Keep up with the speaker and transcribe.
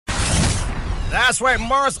That's right,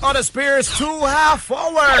 Mars on the Spears, 2.5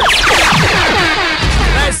 hours.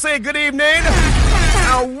 Let's say good evening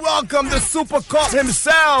and welcome to Super Cop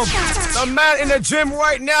himself. The man in the gym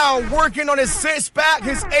right now working on his 6-pack,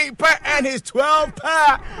 his 8-pack, and his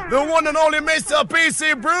 12-pack. The one and only Mr.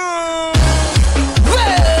 PC Bruce.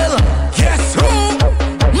 Well, guess who?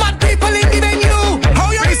 Mad people in the venue. How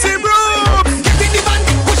you PC Bruce? Get in the van,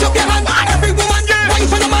 push up your hand. Every woman, wine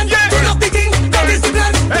for the man. Turn up the thing, that is the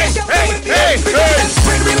plan. Hey.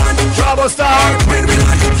 Trouble star.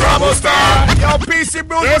 Trouble star. Yo, PC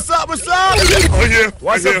Bruce, what's up? Oh yeah.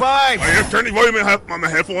 What's the vibe? Oh yeah, turn the volume on my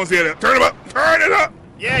headphones here. Turn it up. Turn it up.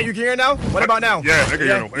 Yeah, you can hear now? What about now? Yeah, I can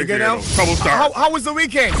hear now. You can now? Trouble star. How was the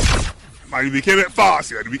weekend? My weekend went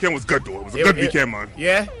fast. Yeah, the weekend was good though. It was a good weekend, man.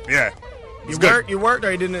 Yeah? Yeah. You worked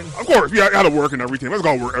or you didn't? Of course, yeah, I had to work and everything. I was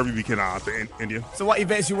gonna work every weekend out in India. So what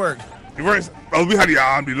events you worked? Well, we had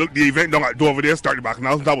the event down over there, started back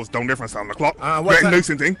now. That was down there from 7 o'clock. What time? Nice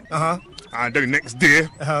and thing. And then the next day,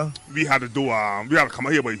 we had to come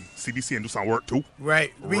out here by CBC and do some work too.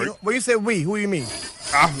 Right. When you say we, who you mean?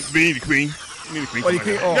 Me, the Queen. Oh, the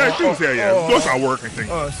Queen. Yeah, Queen's here, yeah. Do some work and thing.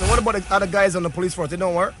 So what about the other guys on the police force? They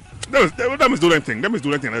don't work? That must do them thing. Let's do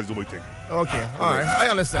my thing. Okay, all right. I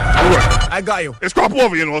understand. Right. I got you. It's crop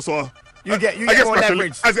over, you know, so you get more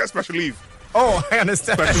leverage. I get special leave. Oh, I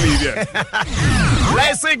understand. Special leave, yeah.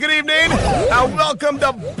 Let's say good evening and welcome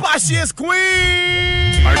the Bashiest Queen.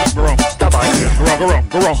 All right, go wrong.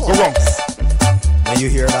 Go wrong. When you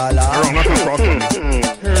hear that laugh. Go wrong, not cross for me.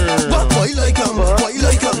 Why like him? Why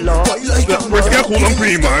like him? We're getting cool and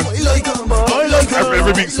cream, man.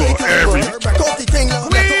 Every week, so every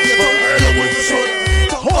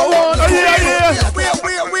Hold on.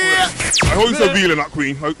 I hope you said Wheeler, not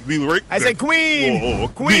Queen. Wheeler, right? I said Queen. Oh.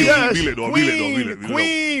 Queen. Wheel it.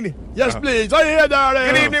 Queen. Yes, please. I hear, darling.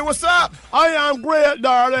 Good evening. What's up? I am great,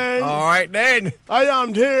 darling. All right, then. I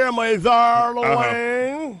am here, my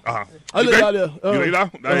darling. I like that. You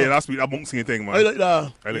like that? Yeah, that's sweet. I won't see anything, man. I like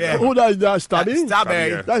that. Yeah. Who does that? Stabby?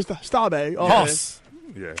 Stabby. That's Stabby. Hoss.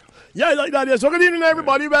 Yeah. Yeah, I like that. Yeah. So good evening,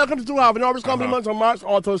 everybody. Welcome to 2 hours compliments on Mark's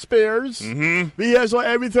Auto Spares. We here so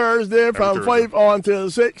every Thursday from 5 until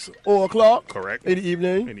 6 o'clock. Correct. In the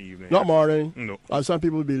evening. Not yeah. morning. No. As some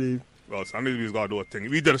people believe. Well, Sunday we just gotta do a thing.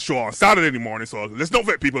 We did a show on Saturday morning, so let's don't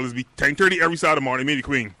forget people. It's be 10:30 every Saturday morning. Me, the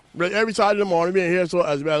Queen. Right, every Saturday morning, we're here so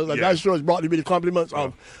as well. That show is brought to you with the compliments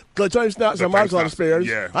of Good Time Snacks and Mark's Auto Spares.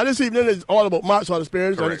 Yeah. And this evening is all about Mark's Auto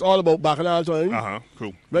Spares, and it's all about Bacchanal time.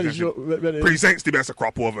 Cool. Ready. Presents the best of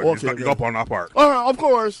crop over. Okay, it's up on that part. Of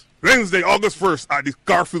course. Wednesday, August 1st at the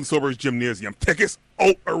Garfield Sobers Gymnasium. Tickets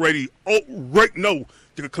out already. Out right now. You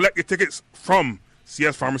can collect your tickets from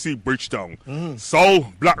CS Pharmacy, Bridgetown. Soul,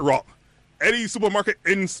 Black Rock. Eddie Supermarket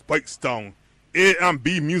in Spikestown.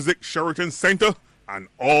 A&B Music, Sheraton Center. And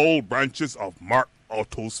all branches of Mark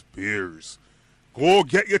Auto Spares. Go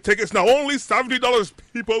get your tickets now. Only $70.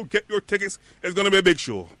 People, get your tickets. It's going to be a big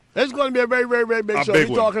show. It's going to be a very, very, very big show. We're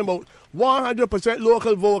talking about 100%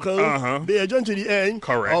 local vocal, the agent to the end.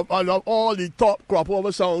 Correct. Of all the top crop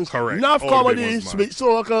over songs. Correct. Enough all comedy, sweet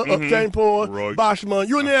soca, up-tempo, bashment,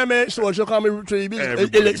 you name it, social commentary,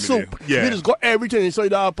 elect soup. Yeah. We just got everything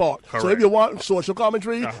inside our pot. Correct. So if you want social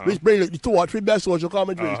commentary, we bring like the 2 or 3 best social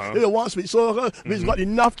commentaries. If you want sweet soca, we just got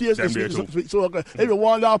enough taste in sweet soca. If you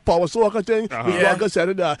want that power soca thing, we got a good set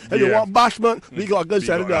of that. If you want bashment, we got a good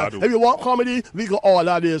set of that. If you want comedy, we got all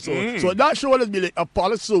that there. So that show will be like a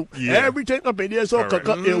pot of soup. Everything up in there, so cook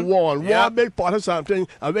up in one big pot of something,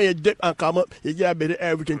 and when you dip and come up, you get a bit of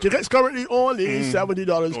everything. Tickets currently only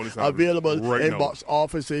 $70 available in box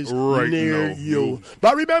offices near you.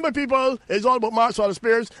 But remember, people, it's all about Mark's Auto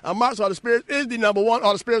Spares, and Mark's Auto Spares is the #1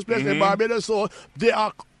 auto spares place in Barbados, so they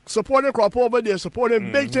are supporting crop over, they're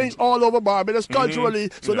supporting big things all over Barbados culturally,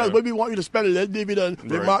 so that's where we want you to spend a little dividend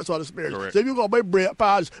with Mark's Auto Spares. So if you got to buy brake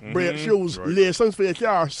pads, brake shoes, lessons for your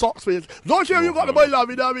car, socks for your... Don't you you got to buy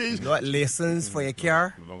lovey-dovey's. You got lessons for your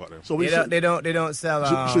car? So they don't sell...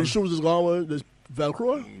 So the shoes is gone with this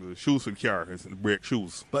Velcro? The shoes for the car, it's brake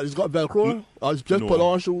shoes. But it's got Velcro? Or it's just put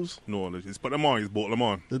on shoes? No, it's put them on, it's bought them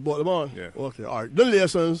on. It's bought them on? Yeah. Okay, all right. No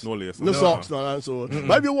lessons. No lessons. No socks, no and so on.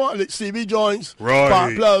 Maybe you want like CV joints, right.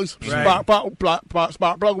 spark plugs,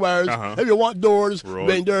 spark plug wires. If you want doors,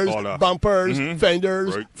 windows, bumpers,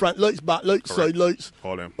 fenders, front lights, back lights, side lights,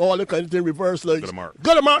 all the kind of thing, reverse lights.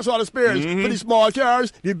 Go to Mark's Auto Spares for the small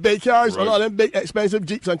cars, the big cars, and all them big expensive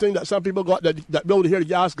Jeeps and things that some people got that be able to hear the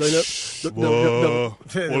gas going up.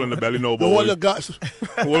 Hole in the belly, no boy. The one that got...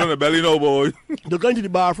 Hole in the belly, no boy. They're going to the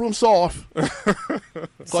bathroom soft.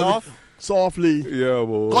 Soft? Softly. Yeah,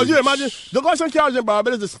 boy. Because you imagine, they got some cars in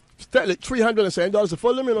Barbados that's like $370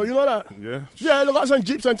 for them, you know that? Yeah. Yeah, they got some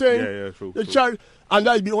Jeeps and things. Yeah, true. They charge, and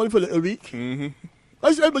that'd be only for a week. Mm-hmm.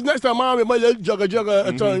 I said, but next time I'm with my little jugger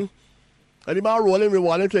a time, and the man rolling with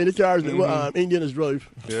one kind of cars that Indians drive.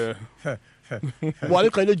 Yeah. One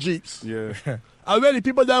kind of Jeeps. Yeah. And when the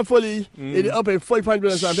people down fully, they up in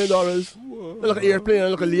 $500 and something. Like an airplane,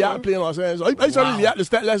 like a Liat plane or something. So I saw the Liat, the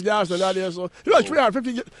stat less gas than that there. So you know,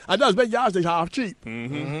 350, and that's big gas, they half cheap.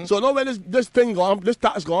 So now when this thing gone, this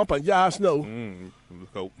tax gone up on gas now,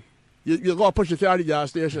 you go push the car to the gas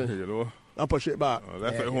station. You know. And push it back.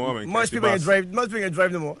 That's at home. Most people ain't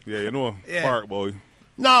drive no more. Yeah, you know. Yeah. Park, boy.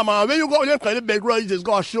 Nah, man, when you go with them kind of big rides, it's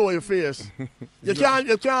got to show your face. You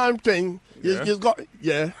can't thing. You just got,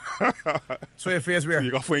 Show your face where? You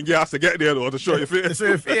got to find gas to get there, though, to show your face. Show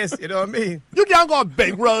your face, you know what I mean? You can't go a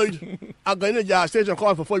big ride and go in the gas station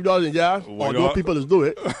calling for $5 in gas. Why Although not? people just do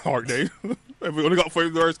it. Hard day. If we only got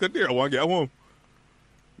 $5 cut there, I want to get home.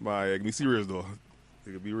 But be serious, though.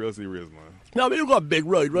 You can be real serious, man. Now, when you got a big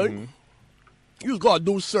ride, right? You just got to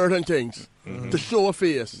do certain things to show a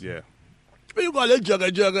face. Yeah. When you got a little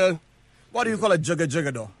jugger, What do you call a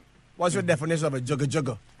jugger though? What's your definition of a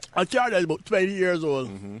jugger? a car that's about 20 years old,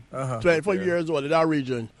 25 years old in that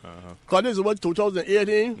region. Because this is what,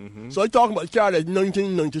 2018? So I'm talking about a car that's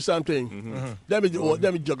 1990-something. Them is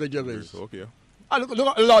juggers. Okay. And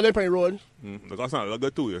look at a lot of them paint roads. Look, that's not look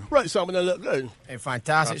good, too, yeah. Right, some of them look good. Hey,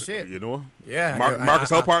 fantastic shit. You know? Yeah. Marcus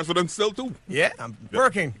sell parts for them still, too. Yeah, I'm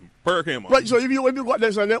working. Hurricane, man. Right, so if you got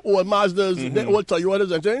this on them old Mazdas, them old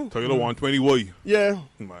Toyotas and things. Toyota 120Y. Yeah.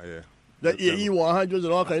 Yeah. The E100s and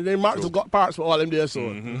all kinds of things. Marcus have got parts for all them there,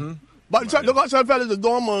 so. But they got some fellas that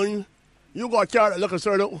don't mind. You got a car that look a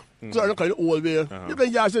certain kind of old way. You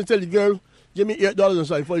can gas and tell the girl, give me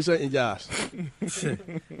 $8.05 in gas.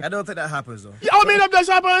 I don't think that happens though. Yeah, I mean, if that's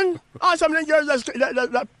happened, some of them girls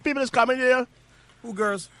that people that's coming there, Who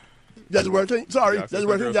girls? that's working, that's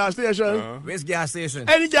working gas station. Where's gas station?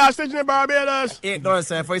 Any gas station in Barbados,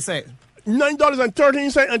 $8.75.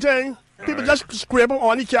 $9.13 and thing. People just scrape them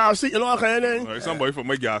on the car seat and all kind of thing. Like somebody from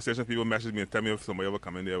my gas station, people message me and tell me if somebody ever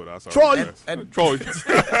come in there with us. Troy. Troy.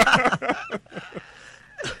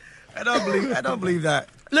 I don't believe that.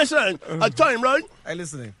 Listen, a time, right? Hey,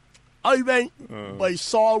 listening. I went by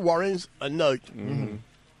Saul Warren's a night.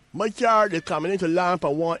 My car, they coming into lamp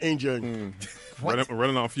on one engine.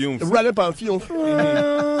 Running on fumes. Running on fumes.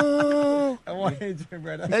 I want engine,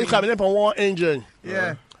 brother. They coming in on one engine.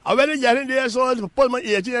 Yeah. I went and get in there, so I put my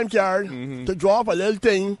ATM card to draw up a little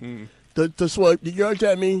thing to swipe. The girl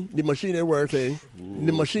tell me the machine ain't working.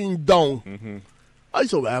 The machine down. I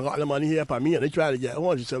said, well, I got the money here for me, and they try to get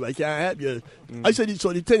one. She said, well, I can't help you. I said,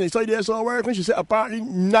 so the thing inside there so working. She said, apparently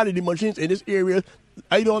none of the machines in this area,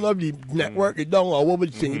 I don't know if the network is down or what the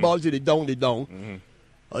thing. About they down.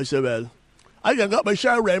 I said, well, I can go by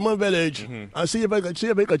Shell Raymond Village and see if I can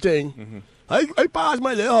thing. I passed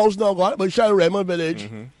my little house now, got by Shell Raymond Village.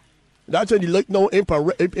 That's when the light no imp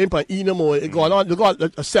E no more. It going on. They got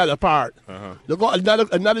a cell apart. They got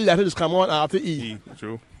another letter that's come on after E.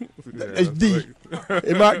 True. It's D.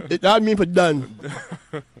 That means for done.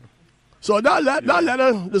 So that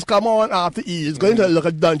letter that's come on after E is going to look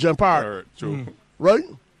a dungeon part. True. Right?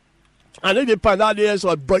 And then they find out there, so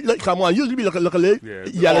a bright light come on. Usually be like a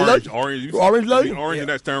yellow light. Orange light. Orange and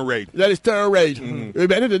that's turn red. That is turn red.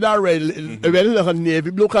 If anything that red, if anything like a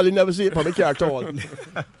navy blue color, you never see it from a car at all.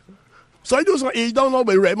 So I do some east down now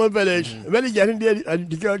by Redmond Village. When they get in there,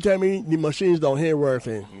 the girl tell me the machines down here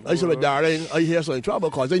working. I said, well, darling, I hear some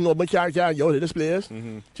trouble because they know my car can't go to this place.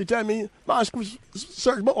 She tell me, man,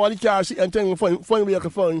 search my on the car seat and thing find where I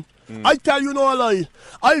can find. I tell you no lie.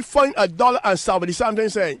 I find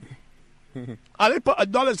 $1.70. And I put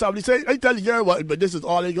 $1.70. I tell the girl, what, but this is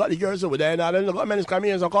all they got. The girl said, well, then I don't know. Men come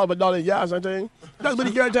here and call for $1 gas and thing. That's what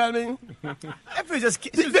the girl tell me. If it just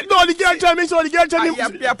No, the girl tell me. So the girl tell me.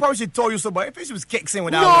 Yeah, probably she told you so, but if she was kicking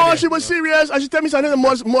without. No, she was serious. And she tell me something. The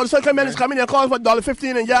motorcycle men is coming here and calling for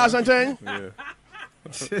 $1.15 in gas and thing.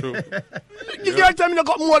 The girl tell me they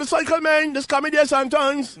got motorcycle men that's coming there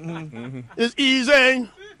sometimes. It's easy.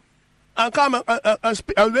 And come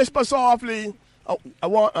and whisper softly. I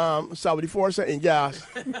want 74 cents in gas.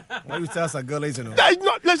 Why you tell us a girl isn't?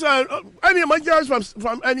 Listen, any of my girls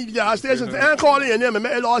from any gas stations, they ain't calling in them and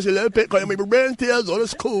make lost a little bit because maybe brain tears or the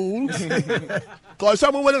school. Because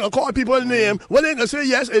someone when they call people a name, when they can say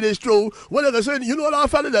yes, it is true. When they can say, you know that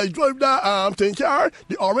fella that drove that thing car,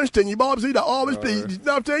 the orange thingy bobsy that always plays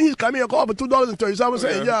nothing, he's coming and call for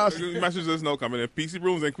 $2.37 in gas. Messages now coming in. PC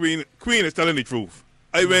Rooms and Queen is telling the truth.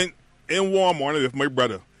 I went in Walmart with my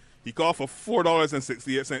brother. He called for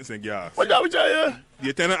 $4.68 in gas. What that was you? The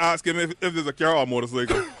attendant asked him if there's a car or a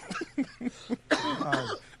motorcycle.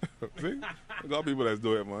 See? I got people that's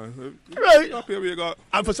doing it, man. Right. You got.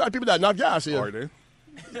 And for some people that not gas here, Are they?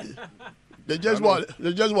 they just want a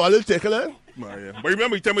little tickle. Yeah. But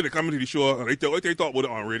remember, you tell me to come into the show, and they thought about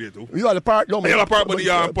it on radio too. You got the part, no, I had a part with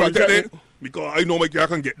the Polytechnic because I know my car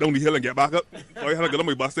can get down the hill and get back up. So I had to get on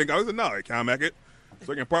my bus thing. I said, no, I can't make it.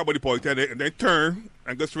 So I can park by the Polytechnic and then turn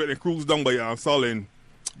and go straight and cruise down by Sol and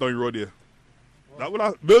down the road there. That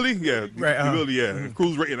what Billy? Yeah. Right, Billy, yeah. And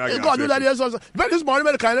cruise right in that. You got to do that here. So, but this morning,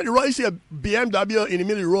 when I kind of the road, see a BMW in the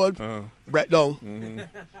middle of the road, right down.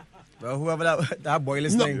 Well, whoever that boy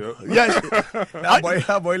listening. Yeah. Yes.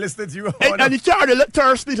 that boy listening to you. And the car, they look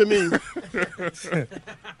thirsty to me.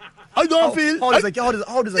 I don't feel. How does a car?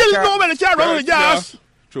 There's no man the car running the gas. Yeah.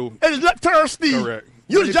 True. It look thirsty. Correct.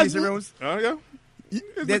 You just. Yeah.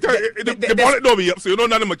 They- The bonnet don't be up, so you know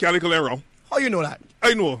nothing mechanical and wrong. How you know that?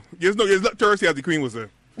 I know. It's not thirsty as the queen was there.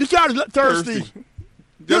 The car is look thirsty.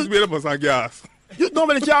 Just be able to some gas. You know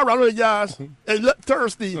when the car running the gas, it looked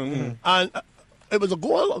thirsty. And it was a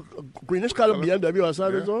gold, greenish color BMW or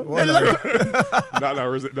something. So. Not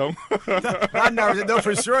narrows it down. That narrows it down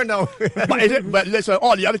for sure now. But listen,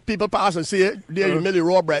 all the other people pass and see it. They're in the middle of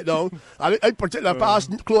the road right down. I particularly pass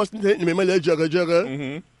close to me, my little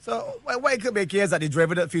jugger. So why it could be a case that the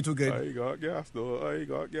driver don't feel too good? I got gas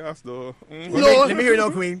though. Let me hear it now,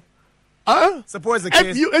 Queen. Suppose the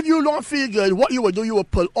case. If you don't feel good, what you will do, you will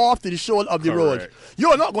pull off to the shoulder of the road.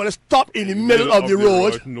 You're not going to stop in the middle of the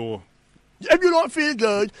road. No. If you don't feel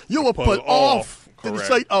good, you will pull off to the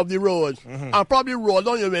side of the road and probably roll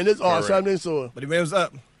down your windows or something. So, But the windows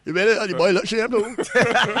up. you better the boy look shame too.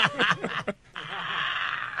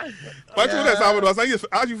 But that's how it was. I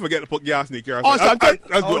usually forget to put gas in the car. Oh, sometimes-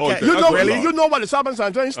 That's good. Okay. You know what is happening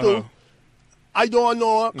sometimes too. I don't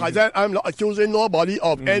know because I'm not accusing nobody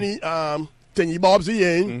of any thingy bobsy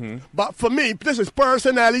in. But for me, this is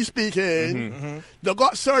personally speaking. They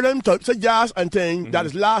got certain types of gas and things that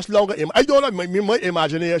is last longer. I don't know my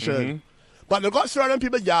imagination, but they got certain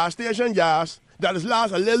people gas station gas that is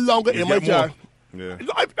last a little longer in my car. Yeah.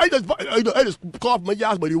 I just cough my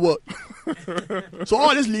gas, but it work. So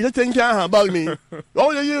all this liter thing can't bug me.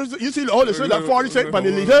 You see all this that 40 cents per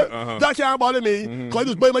liter, that can't bother me. Cause I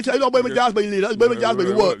just buy my gas, I don't buy my gas by the liter, I just buy my gas by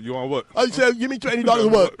the work. You want what? I say give me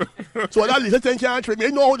 $20 work. So that liter thing can't trick me. I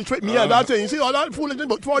know how to trick me and that thing. You see all that foolish thing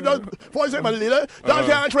about 40 cents per liter, that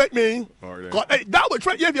can't trick me. That would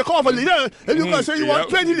trick you if you call for liter. If you gonna say you want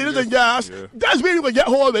 20 liters in gas, that's where you gonna get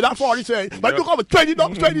hold of that 40 cents. But if you call for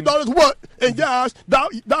 $20 worth in gas,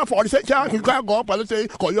 that 40 cents can't go up and say,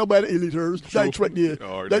 call you better liters. They trick you.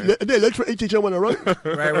 They electric teacher when I run.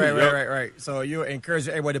 Right. So you encourage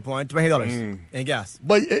everybody to put $20 in gas.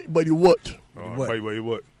 But you what? By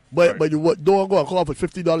what? But you what? Don't go and call for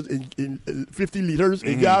 $50 in 50 liters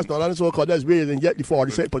in gas. No, that's so called that's way and get the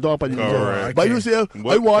 40 cents per dollar per liter. But you say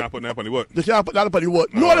I want. Can't put that on the what? They can't put that up on the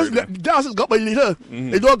what? No, gas is got by liter.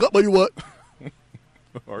 It don't got by the what?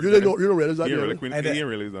 You don't realize that. You didn't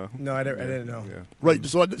realize that. No, I didn't know. Yeah. Right,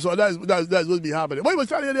 so that's what's be happening. Wait, was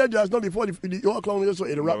telling you there just not before the York Clown just so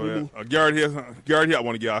interrupt me. Garrett here, I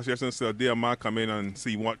want to gas. Just since dear man come in and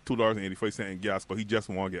see want $2.85 in gas, but he just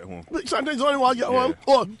want to get home. But sometimes only want to get home.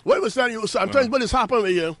 Oh, wait, was telling you sometimes when it's happening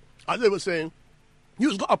with you, as they were saying, you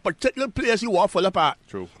just got a particular place you want full of part.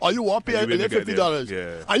 True. Or you want to pay $50.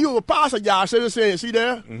 Yeah. And you will pass a gas station saying, see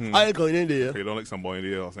there, I ain't going in there. They don't like somebody in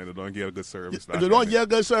there or saying they don't get a good service. They don't get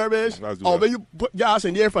good service. Or when you put gas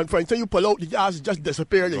in there, for instance, you pull out, the gas just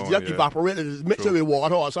disappears. It just evaporates. It's mixed with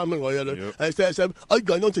water or something like that. And instead, I'm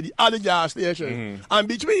going on to the other gas station. And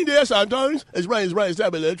between there, sometimes, it's running, it's a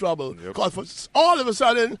little trouble. Because all of a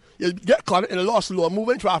sudden, you get caught in a lot of slow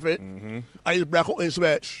moving traffic, and you break out and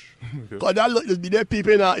switch. Because that look just be there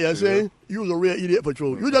peeping out, you see? You was a real idiot for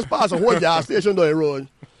true. You just pass a whole gas station down the road.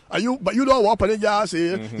 But you don't walk on the gas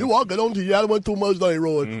here. You walk down to the other one 2 miles down the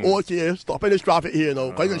road. Okay, stop in this traffic here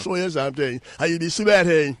now. Because I can show you something. And you be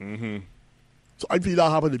sweating. So I feel that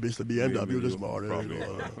happened to Mr. BMW this morning.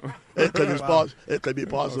 It could be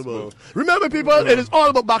possible. Remember, people, it is all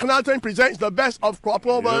about Bacchanal Time presents the best of Crop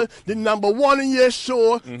Over, the #1 in your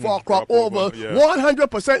show for Crop Over.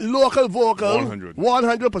 100% local vocal.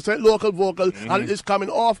 100% local vocal. And it's coming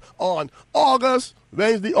off on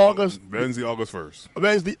Wednesday, August 1st.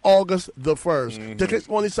 Wednesday, August the 1st. Tickets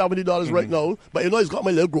only $70 right now. But you know, it's got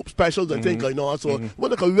my little group specials and things like that. So when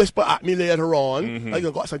they can whisper at me later on, I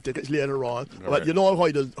can got some tickets later on. But you know how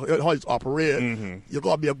it's operate. You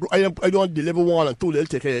got to be a group. I don't deliver 1 or 2 little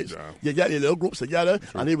tickets. You get your little groups together,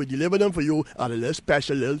 and they will deliver them for you at a little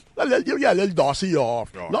special, a little dossy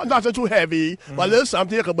off. Nothing too heavy, but a little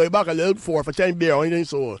something you can buy back a little 4 for $10 beer or anything.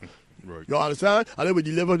 So Right. You understand? And then we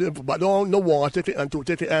deliver them, but no one take it and to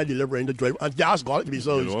take it and deliver in the drive. And that's got it to be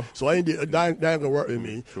so. You know? So I ain't that ain't gonna work with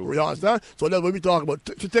me. True. You understand? So that's what we talk about.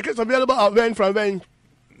 Tickets available at when from when?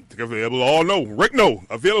 Tickets available all no, right now.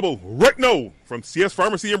 Available right now from CS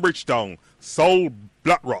Pharmacy in Bridgetown, Soul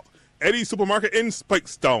Blackrock, Eddie Supermarket in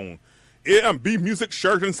Spikestown, A&B Music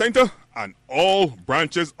Sheraton Center, and all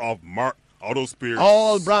branches of Mark Auto Spears.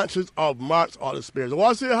 All branches of Mark's Auto Spears. I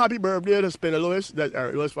want to say happy birthday to Spinner Lewis. That's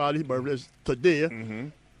Eric Lewis' father. His birthday is today.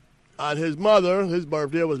 And his mother, his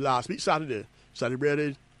birthday was last week, Saturday.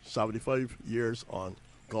 Celebrated 75 years on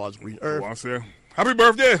God's green earth. I want to say happy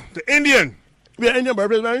birthday to Indian. Yeah, Indian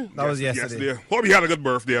birthday, man. That was yesterday. Yes, hope you had a good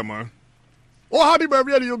birthday, man. Oh, happy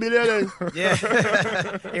birthday to you, be there then.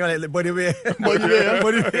 Yeah. You gonna let Buddy be? Buddy there.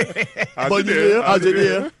 Buddy. Buddy there. How's it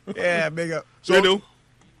there? Yeah, big up. So you do?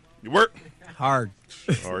 You work? Hard.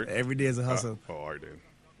 All right. Every day is a hustle. All right then.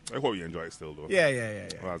 I hope you enjoy it still, though. Yeah.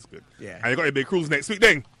 Well, that's good. Yeah. And you got your big cruise next week,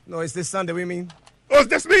 then? No, it's this Sunday. We mean? Oh, it's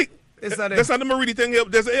this week. This Sunday. That's not the Maridi thing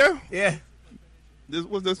up there, yeah? Yeah. This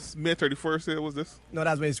was this May 31st. Yeah, was this? No,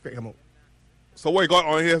 that's when it's great. Come on. So what you got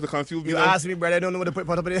on here to confuse me? You now? asked me, brother. I don't know what to put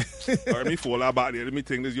up in there. All right, me fall about there. Let me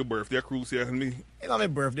think this is your birthday cruise here. And me It's not my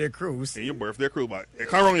birthday cruise. and your birthday cruise, but it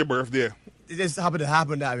can't wrong your birthday. It just happened to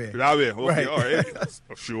happen that way. That way. Okay, Right. all right.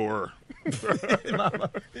 Oh, sure.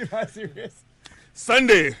 You are serious?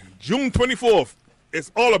 Sunday, June 24th.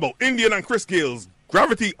 It's all about Indian and Chris Gales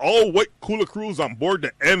Gravity all-white cooler cruise on board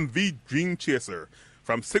the MV Dream Chaser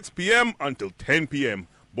from 6 p.m. until 10 p.m.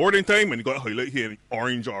 Boarding time, and you got to highlight here in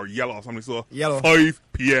orange or yellow or something, so Yellow. 5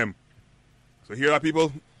 p.m. So hear that, people?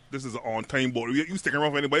 This is an on-time board. You sticking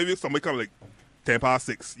around for anybody? If somebody come like 10 past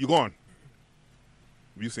 6, you gone.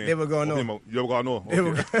 You saying? Never gonna know. You never gonna know. Never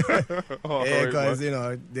Okay. Oh, Yeah, all right, because, man. you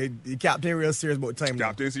know, the captain real serious about time now.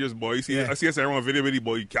 Captain Serious, boy. You see, Yeah. I see us everyone video,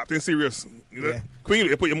 boy. Captain Serious. You know? Yeah. Queen,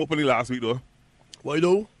 they put him up on the last week, though. What you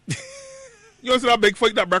do? You don't see that big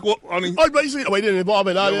fight that break up on him? Oh, but you see, wait, didn't involve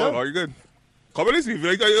in that, Yeah, yeah? well, you good? Come on, listen.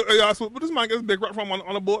 Like, you ask, but this man gets big rock from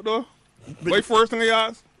on a boat, though. Wait, first thing he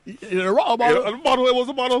asked. In a rock bottle? Yeah, the bottle, it was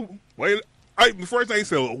a bottle. Wait, the first thing he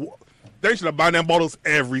said, they should have banned them bottles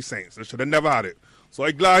every since. They should have never had it. So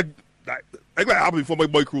I'm glad that happened before my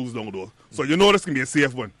boy cruise down, though. So you know this can be a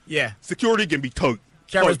safe one. Yeah. Security can be tight.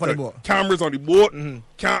 Cameras Tight, on the tight. boat. Cameras on the boat.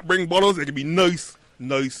 Can't bring bottles. It can be nice.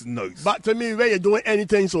 But to me, when you're doing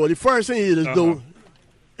anything, so the first thing you just do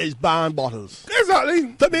is ban bottles.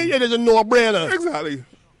 Exactly. To me, it is a no-brainer. Exactly.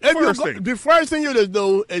 If you First go- thing. The first thing you just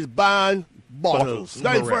do is ban bottles. Bottles,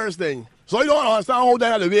 That's the correct. first thing. So you don't understand how they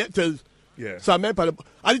had to wait till Yeah. some men put the.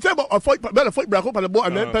 And you tell about a fight, better fight break up on the boat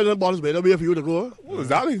and then put the bottles wait a way for you to go. Well,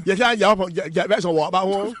 exactly. You can't get back and walk back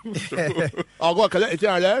home. Or go collect it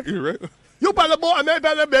and left. You're right. You put the boat and then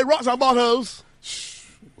put the big rocks and bottles.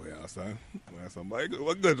 Well, son. Well, somebody good.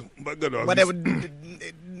 What good? What good? But they would,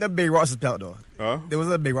 the big rocks is out, though. Huh? There was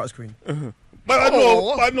a big rock screen. But I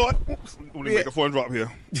Oh. know. Let me make a phone drop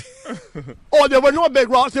here. Oh, there were no big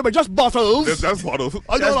rocks, they were just bottles. That's bottles.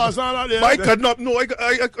 I don't understand that. But I there. could not. No,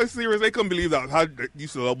 I seriously, I couldn't believe that. How you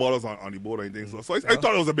still have bottles on the boat or anything. So I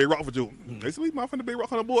thought it was a big rock for you. They said we might find a big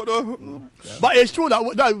rock on the boat though. But it's true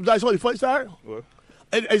that's how the fight started. What?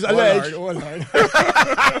 It's alleged. Oh, Lord.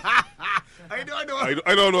 I don't know.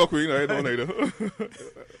 I don't know, Queen. I don't either.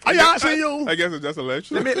 I asking you. I guess it's just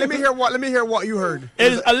alleged. Let me hear what you heard.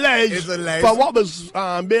 It is alleged, It's alleged. from what was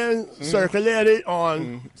being circulated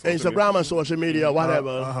on Social Instagram and social media,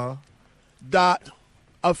 whatever, that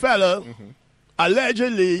a fella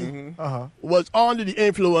allegedly was under the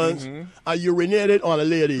influence and urinated on a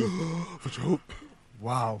lady.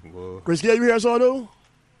 Wow. Chris, can you hear so though?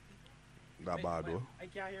 Not bad though. I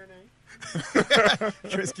can't hear anything.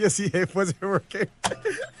 Chris Kissy it wasn't working.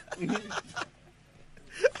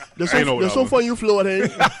 There's I know that so one. fun you floating.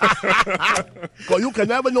 Because you can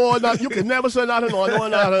never know that. You can never say nothing or know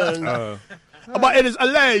nothing. But it is It's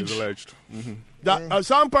alleged alleged. that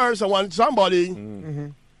some person, somebody,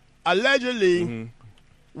 allegedly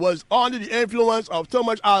was under the influence of too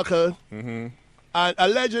much alcohol and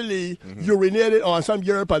allegedly urinated on some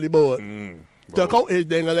European boat. Took out his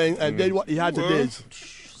ding-a-ling and did what he had to do.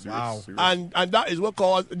 Wow. And that is what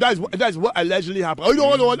caused. That's what allegedly happened. I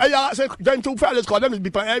don't know. I say them two fellas cause them is be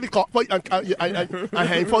playing every cockfight and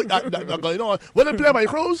hand fight that going on. When they play by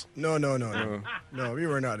cruise, No, we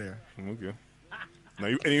were not there. Okay. Now,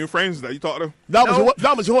 any of your friends that you talk to? that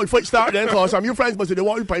was the whole fight started then. Cause some of your friends must say they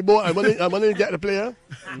want you to play ball and when they get the player.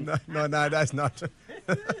 No, that's not.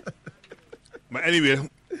 But anyway,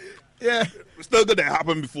 Yeah. it's still good that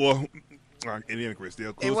happened before Indian Chris,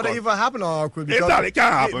 they'll It wouldn't even happen on our crew. It can't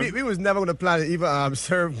happen. We was never going to plan to even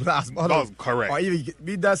serve glass bottles. That's correct. Or even,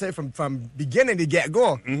 we done say from beginning to get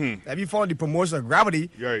go. If you follow the promotion of Gravity,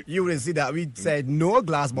 Right. you would see that we said no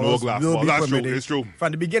glass bottles. No glass will bottles. be That's true. permitted It's true.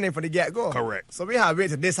 From the beginning, from the get go. Correct. So we had wait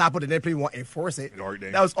till this happened and then people want to enforce it. Right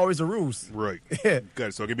then. That was always the rules. Right. Yeah.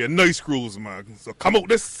 Good. So it'll be a nice cruise, man. So come out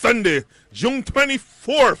this Sunday, June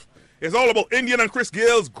 24th. It's all about Indian and Chris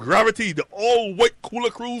Gale's Gravity, the all-white cooler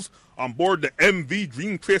cruise on board the MV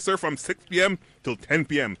Dream Tracer from 6 p.m. till 10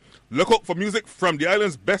 p.m. Look out for music from the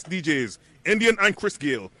island's best DJs, Indian and Chris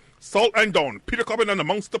Gale, Salt and Dawn, Peter Cobbin and the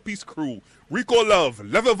Monsterpiece crew, Rico Love,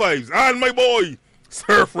 Level Vibes, and my boy,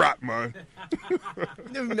 Surf Rat, man. You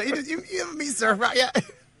ever meet Surf Rat yet?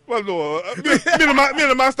 Well, no, me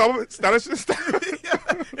and the master status.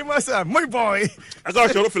 It must have, my boy. I got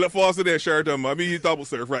to show up Philip Foster there, Sheraton, man. I mean, he talked about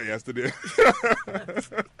Surf Rat yesterday.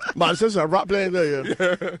 Man, since a rap playing there, yeah.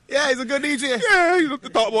 Yeah, he's a good DJ. Yeah, he's the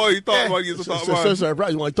top boy. He's the top boy. Since a rap,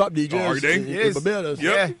 he's one of the top DJs. Oh, are they? in Barbados.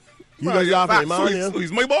 Yep. Yeah. You guys laughing, So man.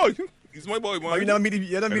 he's my boy. He's my boy, man. Oh, you never meet him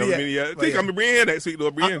yet? I think I'm bringing here next week, though.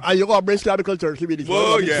 And you got to bring Slavical turkey with you.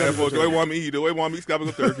 Well, yeah, but do I want me eat? Do I want me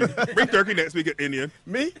scabbing turkey? Bring turkey next week at Indian.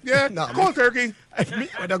 Me? Yeah, No, call turkey. Me?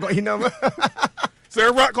 I don't got his number.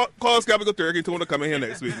 Sarah Rock call scabbing turkey. Told him to come in here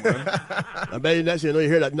next week, man. I bet you next year, you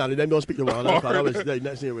hear that. None of them don't speak the wrong. I was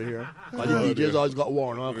next year we're here. But the DJs always got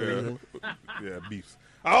warned. Yeah, beefs.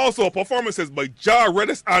 Also, performances by Ja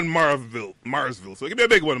Redis and Marsville. So it can be a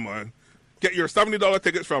big one, man. Get your $70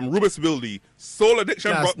 tickets from Rubis Bildy. Soul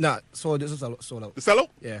Addiction. So this is sold out. The sell out?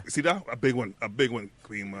 Yeah. See that? A big one,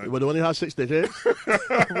 Queen, man. But the one who has 6 tickets.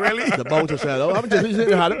 Really? The bound to sell out. I'm just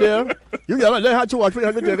they had it there. You got they had 200 or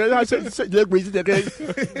 300 tickets. They had 6 little greasy tickets.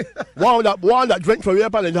 One that drink for you,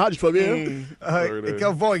 and they had for you. It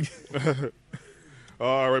can void.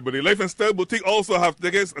 All right, but the Life and Style Boutique also have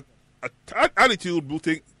tickets at Attitude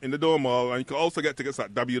Boutique in the Dome Mall, and you can also get tickets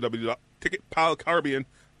at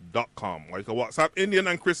www.ticketpalcaribbean.com. Or you can WhatsApp Indian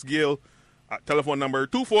and Chris Gale at telephone number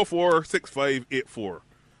 244-6584. What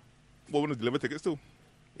want to deliver tickets to?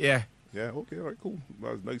 Yeah. Yeah, okay, all right, cool.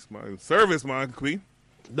 That was nice, man. Service, man, Queen.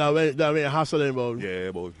 That way hustling, bro. Yeah,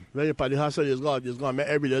 boy. When you party hustle, it's going to make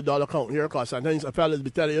every little dollar count here, because sometimes a fellas be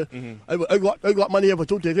telling you, I got money here for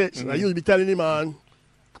 2 tickets. I used to be telling him, man,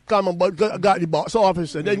 come on, but got the box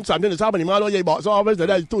office, and then something is happening, man, on your box office, and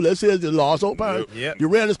that's 2 little sales, the loss open. Yep. You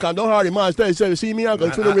ran this kind of hard, man, say, see me, I go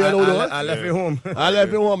to the rain over there. I left it home. I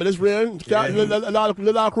left it home, and this rain, a lot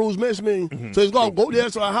of crews miss me. So it's going to go there,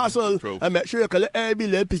 so I hustle, and make sure you collect every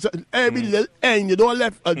little piece, every little end. You don't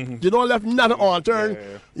left nothing on turn.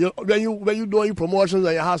 You know, when you doing your promotions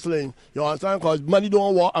and you're hustling, you understand? Because money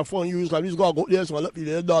don't walk and phone use, because you just got to go there, so I look for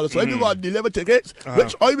the $1. So if you got to deliver tickets,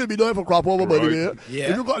 which I will be doing for Crop Over, by the way,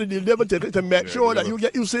 if you got to deliver tickets to make sure that you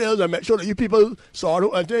get your sales and make sure that you people sort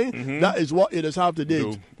out and things, that is what you just have to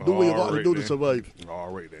do. Do what you got to do to survive.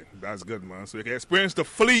 All right, then. That's good, man. So you can experience the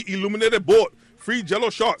fully illuminated boat, free Jello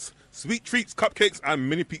shots, sweet treats, cupcakes, and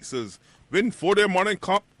mini pizzas. Win 4-day morning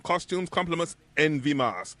costumes, compliments, Envy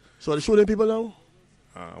Mask. So they're shooting people now?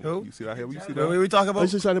 You see that here? You see What that? we talking I about?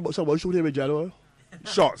 see someone shooting with Jello.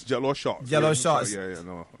 Shots, Jello shots. Jello shots. Yeah,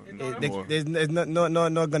 no. There's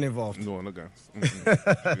no gun involved. No guns.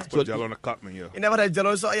 Just put Jello in a cup, man. Yeah. You never had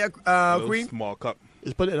Jello shot yet, Little Queen? small cup.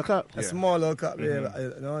 Just put it in a cup. A small little cup, Jello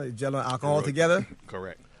and alcohol together.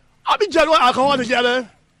 Correct. I be Jello and alcohol together.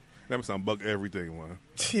 That was some bug everything, man.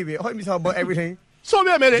 TV, I me talking about everything. So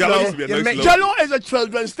wait a minute, Jello now. used to be a nice little- Jello is a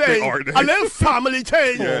children's thing, are, a little family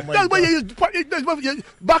thing. Yeah. That's what you used. Back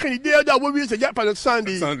in the day, that what we used to get for the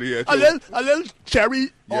Sunday. Yeah, a little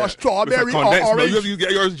cherry or strawberry or orange. You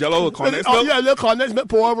get yours Jello with condensed milk? Yeah, a little condensed milk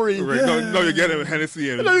pour over it. Right. No, you get it with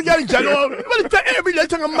Hennessy and... No, you getting Jello. Every little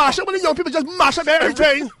thing a mash up. When the young people just mash up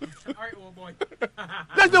everything.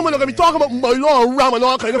 That's not when they're going to be talking about Milo and rum and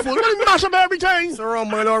all kind of food. When they mash up everything. So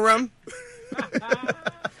wrong, Milo rum.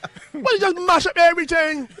 When they just mash up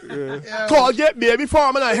everything. Call get baby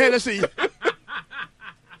farming and Hennessy.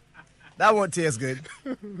 That won't taste good.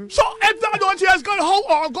 So if that don't taste good, how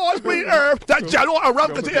are God's green herb that Jello and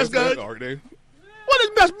rum can taste good? Are they? What is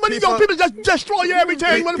best? When young people just destroy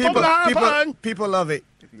everything when people happen. People love it.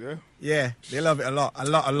 Yeah. Yeah, they love it a lot.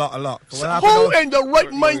 So what Who happened in the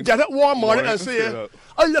right mind get at one morning and Straight say, up.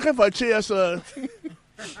 I'm looking for a chair, sir.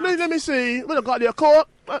 Let me see. What I got there? Coke?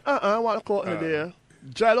 I want a Coke in there.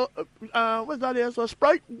 Jello? What's that there? So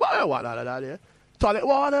Sprite? What that there? Toilet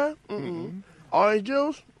water? Orange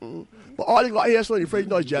juice? But all you got here is when you're afraid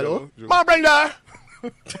no Jello. Jello. Man, bring that.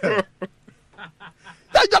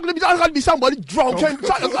 That's not going to be somebody drunken,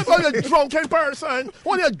 a drunken person.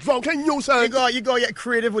 Only a drunken nuisance. You got to get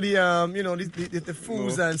creative with the the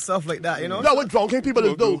foods and stuff like that. You know. That's what drunken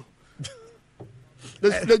people do.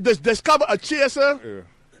 Discover a chaser. Yeah.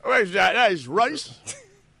 Where's that? That is rice.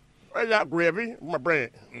 Where's that gravy? My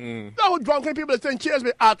bread. That's what drunken people think chairs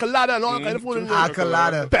with alcolada and all kind of food in there.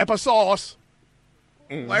 Alcolada. Pepper sauce.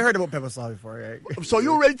 Well, I heard about pepper sauce before. Right? So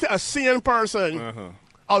you ready to a sane person,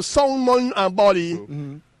 a sound mind and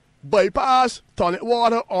body, bypass tonic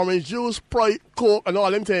water, orange juice, Sprite, Coke, and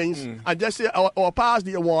all them things, and just say, or pass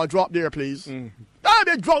the one drop there, please. That'd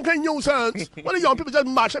be a drunken nuisance. What the young people just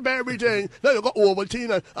mash up everything. Then you got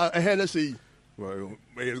Ovaltine and Hennessy. Well,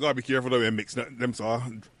 you gotta be careful though and mix them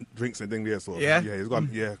drinks and things there. So yeah, it's got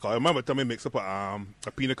Cause I remember telling me mix up a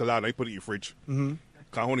pina colada and you put it in your fridge.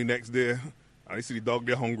 Cause only next day. I see the dog,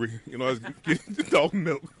 they're hungry. You know, I was getting the dog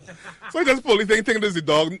milk. So I just pull the thing, thinking this is the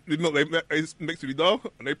dog, the milk they mix to the dog,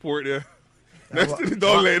 and they pour it there. Next to the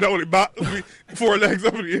dog laying down with the back, 4 legs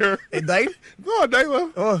up in the air. It died? No, it died, well.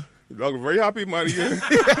 Oh. The dog was very happy, man.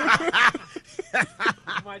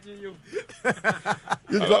 Imagine you.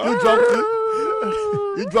 You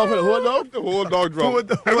dropping the whole dog? The whole dog dropped.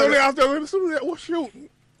 And only after him, oh, shoot.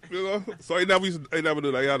 You know, so I never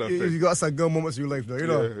do that. You got some good moments in your life, though. You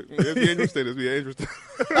know, it'd be interesting.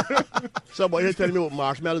 Somebody here telling me what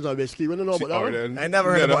marshmallows are whiskey. You know about that? I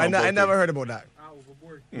never heard about that.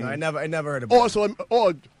 No, I never heard about.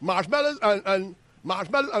 Marshmallows and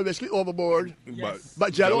marshmallows and whiskey overboard.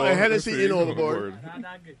 But Jello and Hennessy in overboard.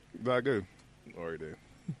 Not good. All right, then.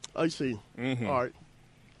 I see. All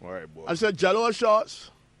right, boy. I said Jello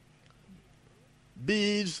shots,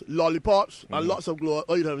 beads, lollipops, and lots of glow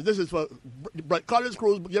items. This is for Bright Colors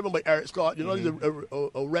Cruise given by Eric Scott. You know, this is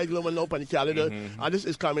a regular one up on the calendar. And this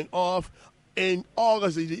is coming off in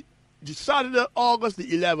August. The Saturday, August the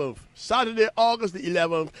 11th. Saturday, August the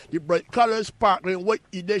 11th, the Bright Colors Sparkling White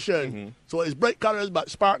Edition. So it's Bright Colors, but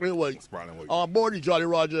Sparkling White. On board the Jolly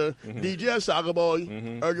Roger, DJ Saga Boy,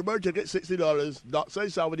 early bird ticket $60,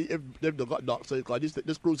 dockside 70 if they've got dockside, because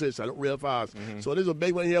this cruise is selling real fast. So there's a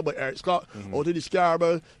big one here by Eric Scott, out to the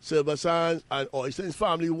Scarborough, Silver Sands, and Oysters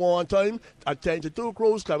Family one time, a 10 to 2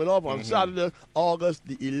 cruise coming off on Saturday, August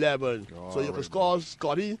the 11th. So you can call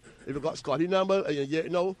Scotty, if you got Scotty number, and you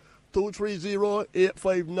know,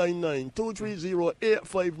 230-8599.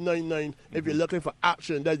 230-8599. If you're looking for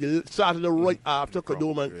action, that's the Saturday right after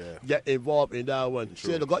Kadooman. Get involved in that one.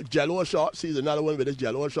 See, they got Jello shots. See, another one with this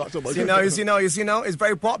Jello shots. You see now, it's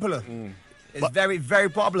very popular. It's very, very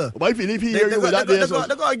popular. Why Philippe hear you with that? They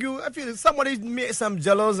got argue. I feel somebody made some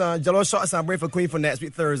Jello shots and bring for Queen for next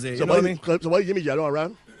week Thursday. You know what I mean? So why you give me Jello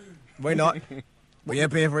around? Why not? But you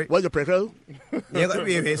ain't paying for it. What's your prickle? You ain't got to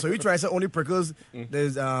pay for it. So you try some only prickles.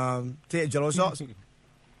 There's take Jello shots.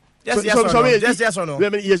 Yes or no? I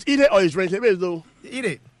mean, you just eat it or you drink it? Though? Eat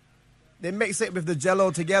it. They mix it with the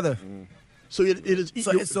Jello together. So it is.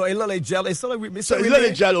 So it look like Jello. It's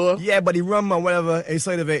like Jello. Yeah, but the rum or whatever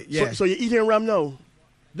inside of it. Yeah. So you're eating rum now.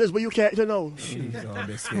 That's what you can't know.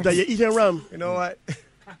 That you're eating rum. You know what?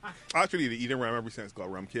 Actually, the eating rum ever since got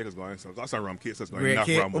rum cake is going. So got some rum cake that's going. Red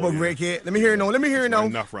cake. What about red cake? Let me hear it now.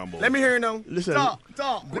 Enough rum. Let me hear it now. Listen. Talk.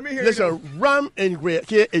 Let me hear it. Listen, rum and red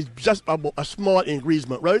cake is just a small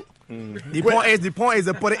ingredient, right? The point is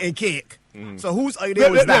to put it in cake. So whose idea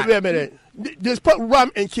was that? Wait a minute. Just put rum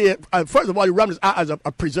in cake. First of all, the rum is out as a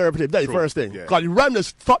preservative. That's the first thing. Because the rum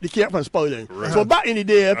just stop the cake from spoiling. Right. So back in the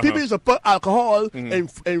day, people used to put alcohol in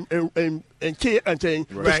cake and things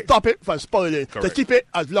to stop it from spoiling, to keep it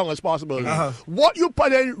as long as possible. What you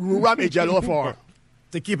put in rum and Jello for?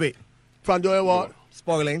 To keep it. From doing what?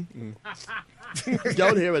 Spoiling.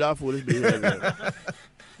 Don't hear what that foolish behavior.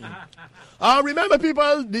 Remember,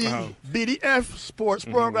 people, the BDF sports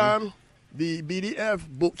program, the BDF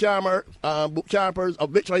boot campers,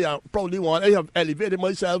 of which I am probably one. I have elevated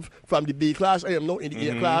myself from the B class. I am now in the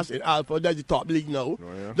A class in Alpha. That's the top league now.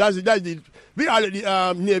 We are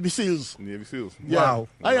the Navy SEALs. Navy SEALs. Yeah. Wow.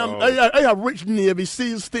 I have reached Navy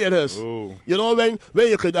SEAL status. Oh. You know, when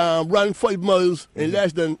you could run 5 miles in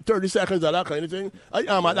less than 30 seconds or that kind of thing. I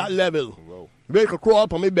am at that level. Wow. Where you could crawl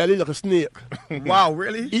up on my belly like a snake. Wow,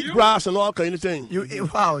 really? Eat grass and all kind of thing.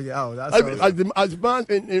 Wow, yeah. As man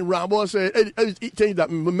in Rambo said, I eat things that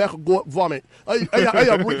make a go vomit. I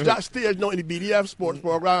have reached that stage now in the BDF sports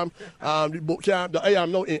program, the boot camp, that I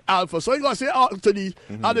am now in Alpha. So I got to say out to the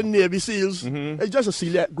other Navy SEALs, it's just a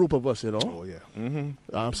select group of us, you know. Oh, yeah.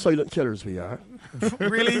 Silent killers we are.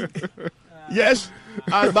 Really? Yes.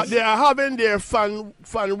 But they are having their fun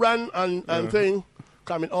run and thing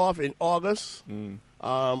coming off in August.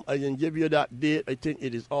 I can give you that date. I think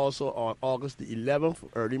it is also on August the 11th,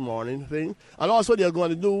 early morning thing. And also they're going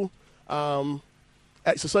to do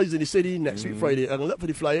exercise in the city next week Friday. I'm going to look for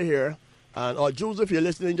the flyer here. And Jules, if you're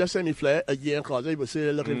listening, just send me flyer again because I was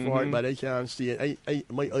still looking for it, but I can't see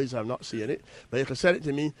it. My eyes have not seen it. But you can send it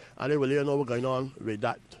to me, and I will let you know what's going on with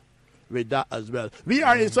that as well. We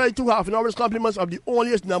are inside 2.5 hours compliments of the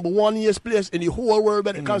onlyest number 1 place in the whole world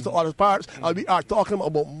when it comes to auto parts, and we are talking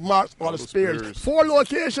about Mark's Auto Spares. 4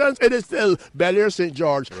 locations. It is still Bel Air, St.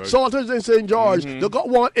 George, Salters in St. George. They got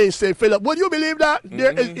one in St. Philip. Would you believe that?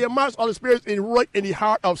 There is a Mark's Auto Spares right in the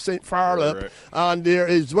heart of St. Philip, and there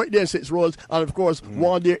is right there in 6 Roads, and of course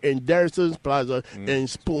one there in Darrison's Plaza in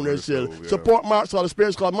Spooner's Hill. Support Mark's Auto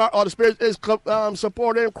Spares because Mark's Auto Spares is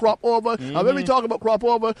supporting crop over. And when we talk about crop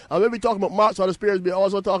over, and when we talking about Mark's Auto Spares, we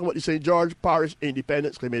also talking about the St. George Parish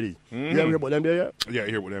Independence Committee. You ever hear about them there yet? Yeah, I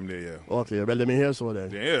hear about them there, yeah. Okay, well, let me hear so then.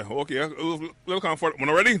 Yeah, okay. We'll come forward. When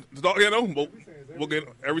I'm ready to talk, but we'll get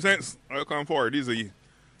every sense. I'll come forward. These are the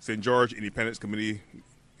St. George Independence Committee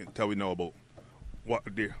until we know about what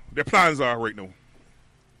their plans are right now.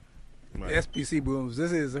 Right. SPC Brooms.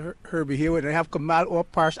 This is Herbie here, and I have Kamal Orr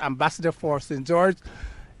Parish Ambassador for St. George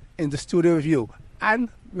in the studio with you. And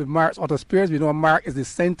with Mark's Auto Spares, we know Mark is the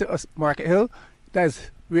center of Market Hill. That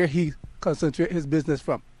is where he concentrates his business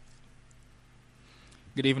from.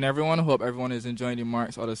 Good evening, everyone. Hope everyone is enjoying the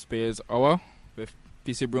Mark's Auto Spares hour with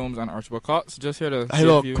PC Brooms and Archibald Cox. Just here to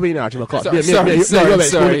hello, Queen Archibald Cox.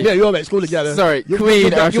 Sorry. Yeah, you went to school together. Sorry,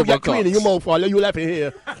 Queen Archibald Cox. You mouth fall. You left it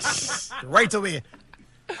here. Right away.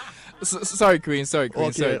 Sorry, Queen.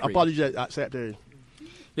 Okay, sorry, apologize, Secretary.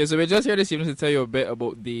 Yeah, so we're just here this evening to tell you a bit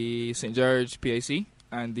about the St. George PIC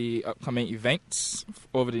and the upcoming events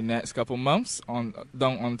over the next couple months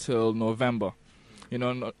down until November. You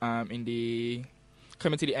know,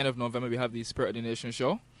 coming to the end of November, we have the Spirit of the Nation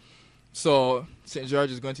show. So St.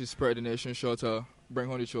 George is going to the Spirit of the Nation show to bring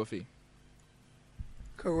home the trophy.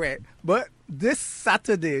 Correct. But this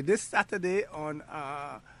Saturday on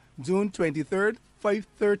June 23rd,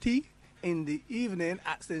 5:30 in the evening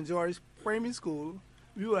at St. George Primary School,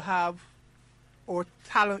 we will have our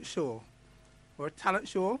talent show,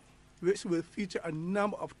 which will feature a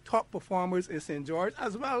number of top performers in St. George,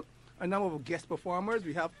 as well a number of guest performers.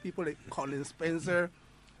 We have people like Colin Spencer,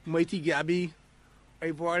 Mighty Gabby,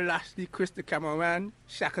 Ivor Lashley, Chris the Cameraman,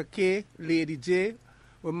 Shaka K, Lady J,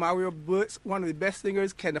 with Mario Butts, one of the best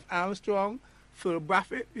singers, Kenneth Armstrong, Phil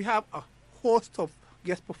Braffett. We have a host of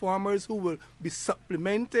guest performers who will be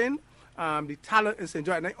supplementing the talent in St.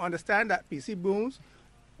 George. And I understand that PC Brooms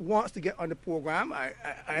wants to get on the program. I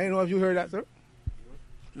don't know if you heard that, sir.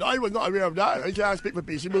 No, I was not aware of that. I can't speak for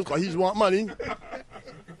PC Brooms because he want money.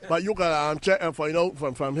 But you can check and find out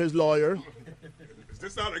from his lawyer. Is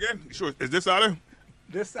this out again? Sure. Is this out?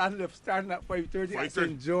 This Saturday, starting at 5:30 at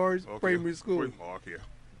St. George Primary School. Okay,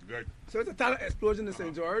 good. So it's a talent explosion in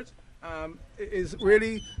St. George. It is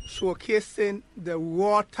really showcasing the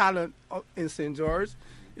raw talent in St. George.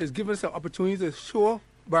 It's giving us an opportunity to show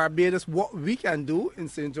Barbados what we can do in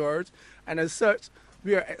St. George. And as such,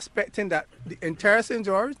 we are expecting that the entire St.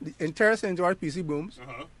 George PC Brooms,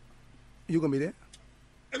 you're going to be there?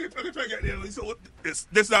 I can try to get there. So is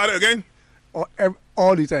this Saturday again?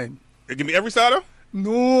 All the time. It can be every Saturday?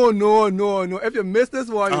 No. If you miss this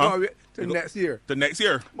one, you're going to wait till next year. The next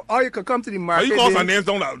year? Or you can come to the market. You call some names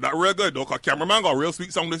on that real good, though, because Cameraman got a real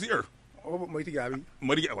sweet song this year. What about Mighty Gabby?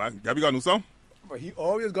 Gabby got a new song? But he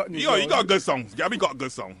always got new songs. He got good songs. Gabby got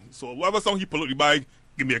good songs. So whatever song he pull out the bag,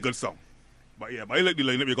 give me a good song. But I like the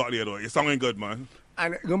lineup you got there, though. Your song ain't good, man.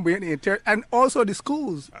 And it's going to be in the interior. And also the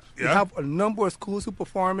schools. We have a number of schools who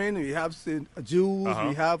performing. We have St. Jules,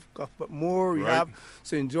 we have Cuthbert Moore, we have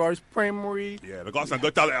St. George Primary. Yeah, they got some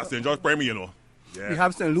good talent at St. George Primary, you know. Yeah. We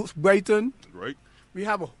have St. Luke's Brighton. Right. We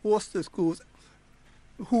have a host of schools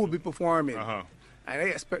who will be performing. And I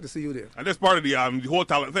expect to see you there. And that's part of the whole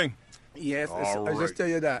talent thing. Yes, I just tell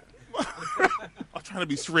you that. I'm trying to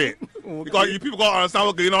be straight. Because people got to understand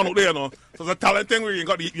what's going on out there, no? So it's a talent thing where you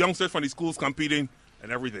got the youngsters from the schools competing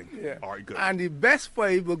and everything. Yeah. All right, good. And the best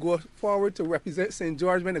 5 will go forward to represent St.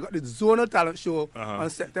 George when they got the zonal talent show on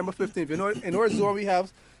September 15th. You know, in our zone we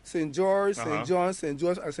have St. George, St. John, St.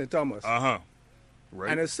 George, and St. Thomas.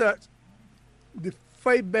 Right. And as such, the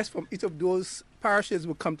 5 best from each of those parishes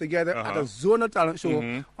will come together at a zonal talent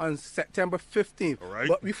show on September 15th. Right.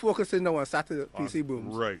 But we focusing now on Saturday PC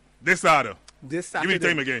Brooms. Right. This Saturday. Give me the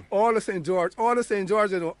time again. All the St. George, the St.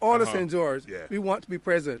 George. Yeah. We want to be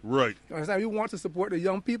present. Right. You understand? We want to support the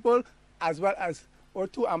young people as well as our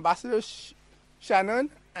 2 ambassadors,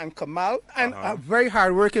 Shannon and Kamal, and a very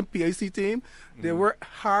hard-working PIC team. They work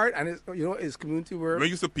hard, and it's community work. When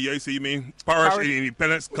you say PIC, you mean Parish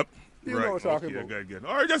Independence Cup? You know what I'm talking about. Good.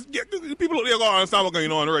 All right, just get the people out there going to understand what's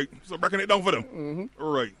going on, right? So breaking it down for them. Mm-hmm.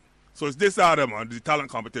 All right. So it's this out of them, the talent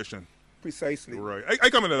competition. Precisely. Right. I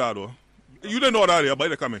come into that, though. You didn't know that here, but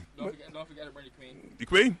they're coming. Don't forget to bring the Queen. The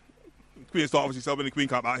Queen? The Queen started with herself and the Queen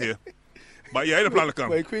come out here. But yeah, I plan to come.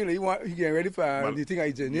 But Queen, he getting ready for the thing at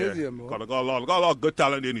the gymnasium. Yeah, got a lot of good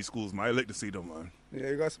talent in these schools, man. I like to see them, man. Yeah,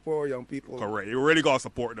 you got to support young people. Correct. You really got to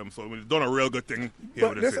support them. So we've done a real good thing here.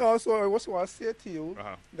 But this also, I also want to say to you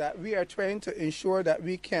that we are trying to ensure that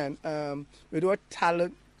we can, we do a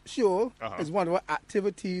talent show is one of our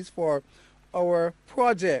activities for our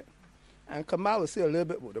project. And Kamal will say a little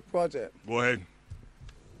bit about the project. Go ahead.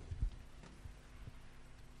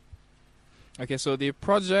 Okay, so the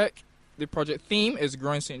project theme is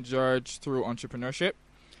Growing St. George through entrepreneurship.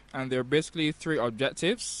 And there are basically 3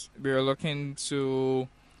 objectives. We are looking to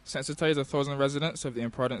sensitize 1,000 residents of the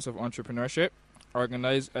importance of entrepreneurship,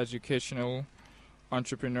 organize educational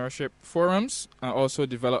entrepreneurship forums, and also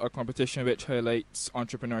develop a competition which highlights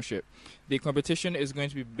entrepreneurship. The competition is going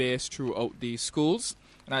to be based throughout the schools.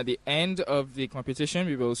 And at the end of the competition,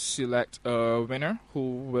 we will select a winner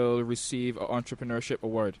who will receive an entrepreneurship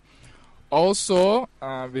award. Also,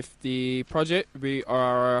 with the project, we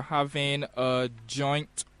are having a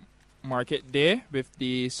joint market day with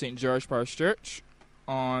the St. George Parish Church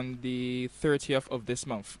on the 30th of this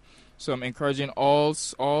month. So I'm encouraging all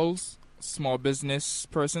small business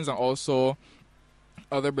persons and also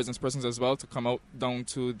other business persons as well to come out down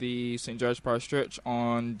to the St. George Parish Church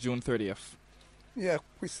on June 30th. Yeah,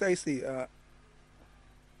 precisely.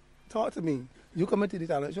 Talk to me. You coming to the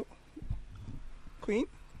talent show? Queen?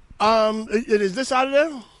 It is this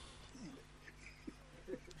Saturday?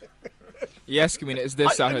 Yes, Queen, it's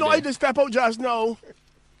this Saturday. No, I just step out just now.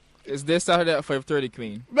 It's this Saturday at 5:30,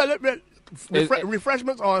 Queen.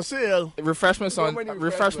 Refreshments on sale. Refreshments on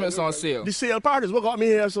sale. The sale parties, what got me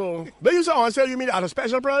here, so... But you say on sale, you mean at a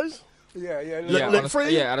special price? Yeah. Free?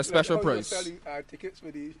 Yeah, at a special price. Selling tickets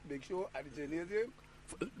for the big show at the gymnasium.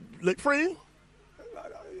 Like free?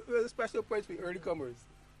 There's a special price for early comers.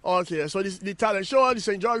 Okay, so the talent show at the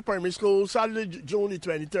St. George Primary School, Saturday, June the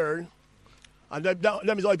 23rd. And that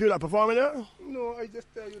means all the people that are performing there? No, I just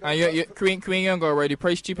tell you that. And Queen Young already,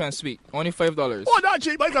 price cheap and sweet. Only $5. Oh, that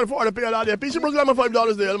cheap. I can afford to pay that there. PC Brooms, let me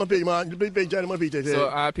 $5 there. Let me pay, man. Pay gentleman fee. So,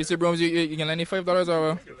 PC Brooms, you can lend me $5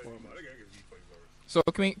 or... So,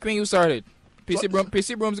 Queen, you started.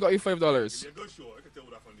 PC Brooms got you $5.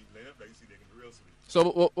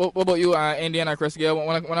 So, what about you, Indiana Chris Gale?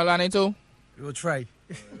 Want to learn it too? We will try.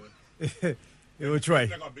 We will try.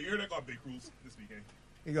 They got big crews this weekend.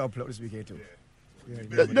 You got to plug this weekend too.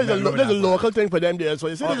 There's a local thing for them there. So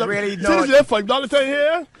you see, really this $5 thing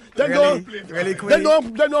here. Really quick. They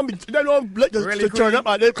don't let the turn up.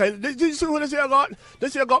 Did you see who this here got?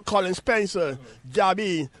 This here got Colin Spencer,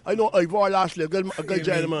 Jabby. I know Ivor Lashley, a good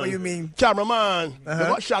gentleman. What you mean? Cameraman. They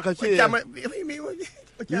got Shaka K. What you mean?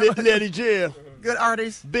 Lady J. Good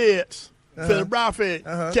artist. Bates. Phil Braffett,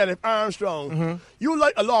 Kenneth Armstrong. You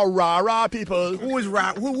like a lot of rah people. Who is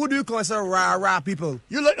rah? Who do you consider rah people?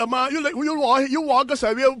 You like a man. You walk to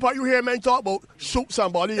say you hear men talk about shoot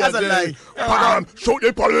somebody. That's a lie. Bam! Shoot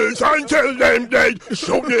the police and tell them dead.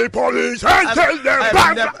 Shoot the police and tell them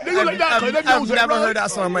bam! You like that kind of music? I've never heard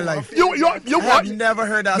that song in my life. You I've never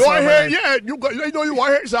heard that song in my life. Yeah, you know you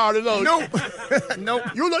want to hear Saturday night. Nope.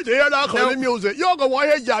 You like to hear that kind of music. You go want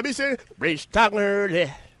to hear Jabby say, "Reach down early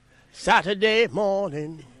Saturday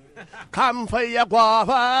morning. Come for your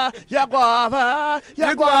guava, your guava,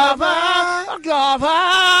 your guava, guava.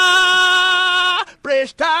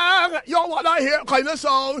 Bristol, you want to hear kind of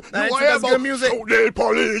song? You want to hear about music? Shoot the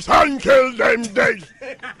police and kill them dead.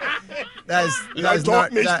 Light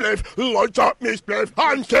up me spliff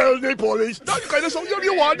and kill the police. That kind of song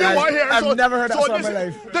you want to hear. I've never heard that song in my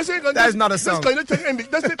life. That is not a song. This is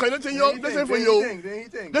kind of thing, this is for you.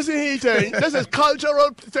 This is heating. This is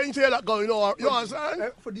cultural things here that going on. You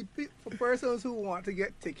understand? For persons who want to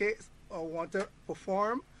get tickets or want to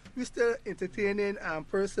perform, we still entertaining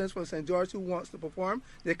persons from St. George who wants to perform.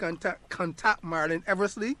 They can contact Marlon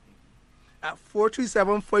Eversley at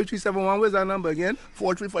 437-5371. Where's that number again?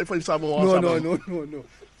 435-571.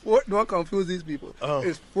 No. Don't confuse these people.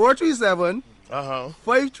 It's 437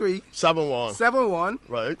 5371.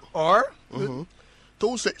 Right. Or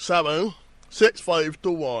 267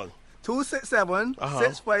 6521.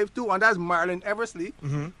 267-6521. That's Marlon Eversley.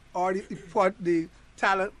 Or the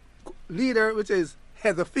talent leader, which is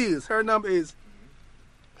Heather Fields. Her number is...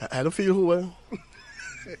 Heather Fields who?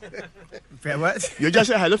 What? You just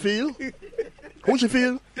said Heather Fields? How she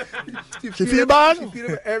feel? She feel bad? She feel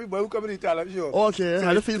about everybody who come to the talent show. Okay,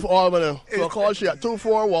 I feel for all of them. So call she at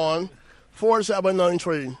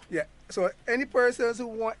 241-4793. Yeah. So any persons who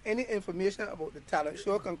want any information about the talent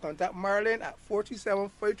show can contact Marlon at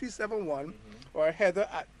 437-5371 or Heather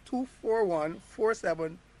at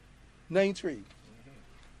 241-4793.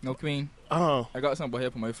 No, Queen. I got somebody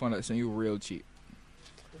here for my phone that's saying you real cheap.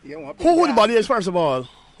 Who the body is, first of all?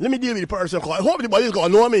 Let me deal with the person. I hope the body is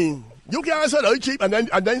going to know me. You can't say that cheap and then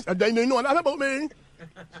you know nothing about me.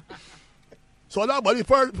 So that body,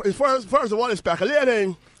 first of all, is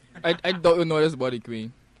speculating. I don't know this body,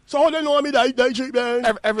 Queen. So how they know me that cheap,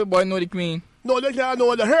 man? Everybody know the Queen. No, they can't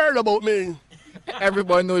know the heard about me.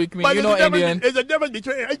 Everybody know the Queen. But you know Indian. There's a difference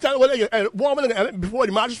between, I tell you what, a woman and before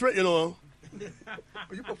the magistrate, you know.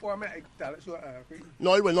 Will you perform at a talent show?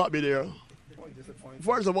 No, he will not be there.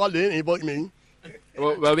 First of all, they ain't invite me.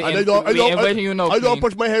 Well, we inviting you now. I don't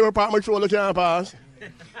push my hair apart my shoulder, can't pass.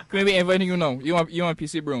 Queen, we inviting you now. You want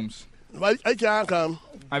PC Brooms? I can't come.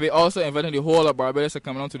 And we also inviting the whole of Barbados to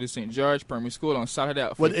come down to the St. George Primary School on Saturday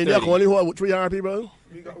at 4:30. Well, in there only hold 300 people?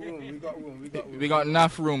 We got room. We got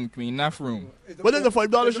enough room, Queen, enough room. What is the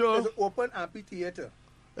 $5 show? It's an open amphitheater.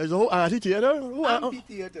 There's a whole amphitheater?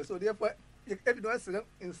 Amphitheater. So therefore, if you don't sit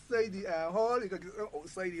inside the hall, you can get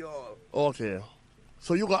outside the hall. Okay.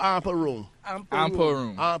 So you got ample room.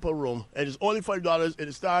 Ample room. And it's only $5. It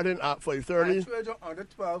is starting at 5:30. Children under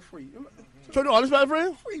 12 free. Children under 12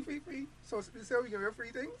 free? Free. So you say we give you free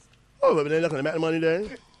things? Oh, but they're not going to make money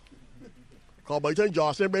then. Because by the time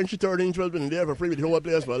Jocelyn brings 13 children in there for free with the whole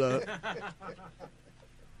place, but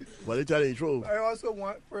well, they tell you the truth. I also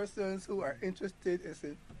want persons who are interested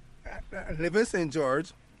in living in St.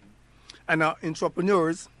 George and are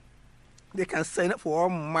entrepreneurs. They can sign up for our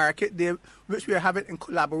market day, which we are having in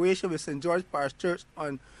collaboration with St. George Parish Church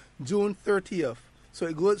on June 30th. So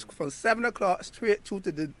it goes from 7 o'clock straight through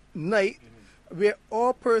to the night, where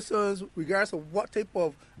all persons, regardless of what type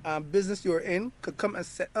of business you're in, could come and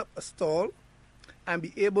set up a stall and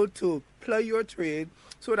be able to ply your trade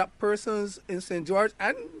so that persons in St. George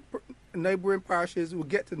and neighboring parishes will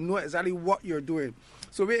get to know exactly what you're doing.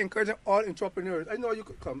 So we're encouraging all entrepreneurs. I know you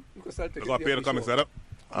could come. You could sell tickets. They got to pay to come and set up?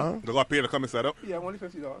 They got to pay to come and set up? Yeah, only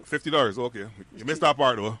 $50. $50, okay. You missed that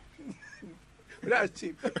part, though. That's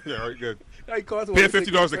cheap. Yeah, right, good. That costs pay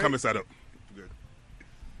 $50 to come and set up. Good.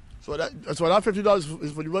 So that $50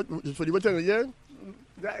 is for the what time of the year?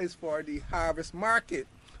 That is for the Harvest Market.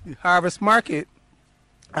 The Harvest Market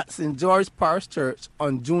at St. George Parish Church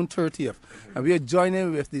on June 30th. And we are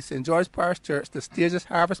joining with the St. George Parish Church to stage this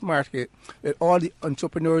Harvest Market with all the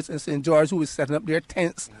entrepreneurs in St. George who is setting up their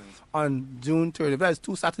tents on June 30th. That is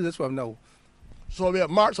 2 Saturdays from now. So we have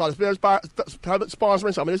Mark Spears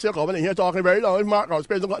sponsoring somebody here coming in here talking very long. If Mark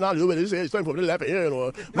Spears don't got nothing to do with this, it's time for me to left here, you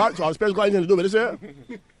know. Mark Spears got anything to do with this here?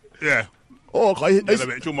 Yeah. Oh, okay.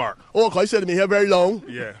 Mark. Oh, okay, he said to me here very long.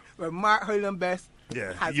 Yeah. Well, Mark Highland Best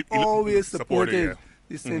has you always supported yeah.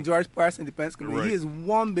 the St. George Parish Independence Committee. Right. He is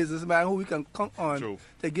one businessman who we can count on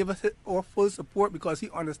to give us our full support because he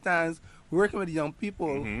understands working with the young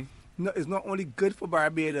people is not only good for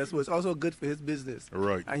Barbados, but it's also good for his business.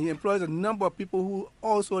 Right. And he employs a number of people who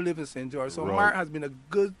also live in St. George. So Mark has been a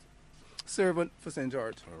good servant for St.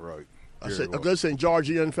 George. All right. A good St.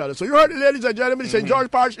 Georgian fella. So you heard it, ladies and gentlemen. The St.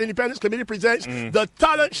 George Parish Independence Committee presents the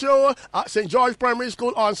talent show at St. George Primary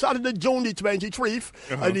School on Saturday, June the 23rd.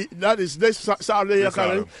 And that is this Saturday.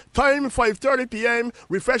 Time 5:30 p.m.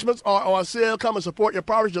 Refreshments are on sale. Come and support your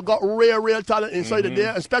parish. You've got real talent inside of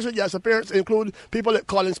there. And special guest appearances include people like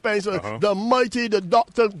Colin Spencer, the mighty, the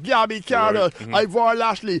Dr. Gabby Carter, Ivor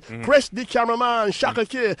Lashley, Chris the cameraman, Shaka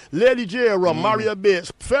K, Lady J, Maria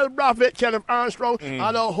Bates, Phil Braffett, Kenneth Armstrong,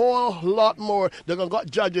 and a whole lot more. They're going to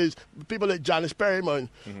got judges, people like Janice Perryman,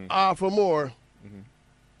 Arthur Moore,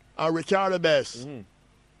 and Ricardo Best.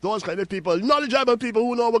 Those kind of people, knowledgeable people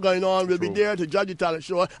who know what's going on will be there to judge the talent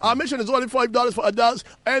show. Our mission is only $5 for adults.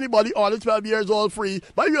 Anybody under 12 years old free.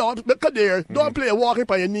 But you know, look there. Don't play walking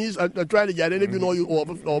by your knees and trying to get in if you know you're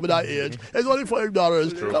over that age. It's only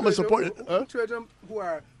 $5. Come and support it. Children who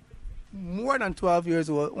are more than 12 years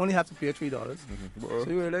old only have to pay $3. So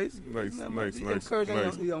you realize? Nice.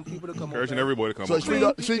 Encouraging young people to come Encouraging everybody to come so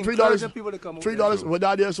over. $3 when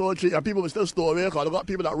that is so cheap. And people will still store there because they got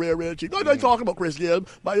people that real cheap. Not talking about Chris Gill,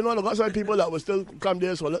 but you know, they got some people that will still come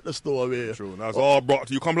there, so let the store away. True. That's all brought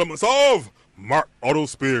to you compliments of Mark Otto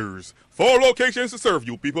Spears. 4 locations to serve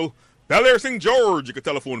you, people. Bel Air St. George. You can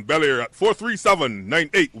telephone Bel Air at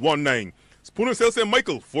 437-9819. Spooner Sale St.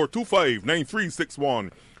 Michael,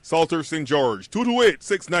 425-9361. Salter St. George,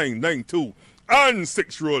 228-6992. And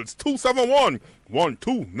 6 Roads,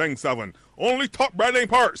 271-1297. Only top brand name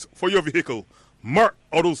parts for your vehicle. Mark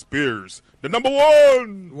Auto Spears, the number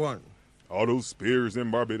one. 1. Auto Spears in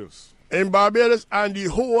Barbados. In Barbados and the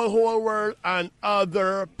whole world and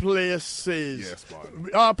other places. Yes,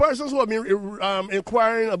 man. Persons who have been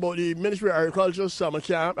inquiring about the Ministry of Agriculture summer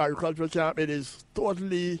camp, agricultural camp, it is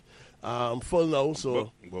totally full now.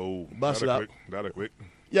 So, whoa, bust it up. That quick.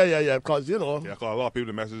 Yeah, because, you know. Yeah, cause a lot of people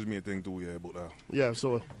that message me and think too, yeah, about that. Yeah,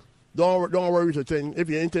 so don't worry with your thing. If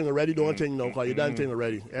you ain't thing already, don't think no, because you done thing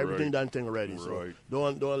already. Everything Right. done thing already. So Right.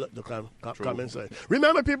 don't let the come inside.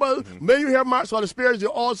 Remember, people, when you hear Marks on the Spears, you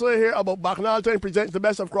also hear about Bacchanal Time presents the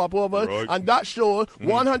best of crop over, Right. and that show,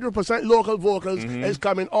 100% local vocals, is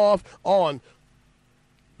coming off on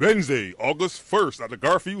Wednesday, August 1st at the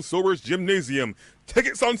Garfield Sobers Gymnasium.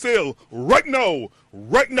 Tickets on sale right now.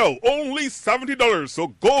 Right now, only $70. So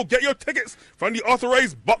go get your tickets from the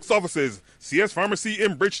authorized box offices. CS Pharmacy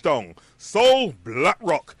in Bridgetown, Soul Black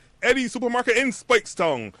Rock, Eddie Supermarket in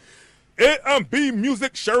Spikestown, A&B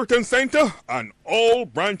Music Sheraton Center, and all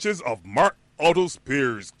branches of Mark Auto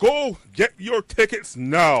Spears. Go get your tickets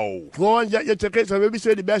now. Go and get your tickets, and when we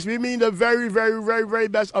say the best, we mean the very, very, very, very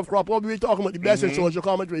best of crop. We're talking about the best in social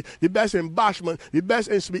commentary, the best in bashment, the best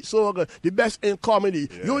in sweet soca, the best in comedy.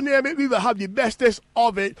 Yeah. You name it, we will have the bestest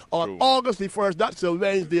of it on True. August the 1st. That's a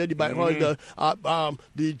Wednesday, the bank holiday,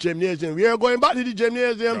 the gymnasium. We are going back to the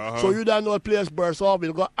gymnasium, so you don't know a place bursts off.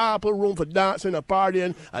 We've got ample room for dancing and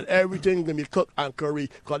partying, and everything can be cooked and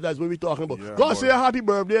curry, because that's what we're talking about. Yeah, Go boy. say a happy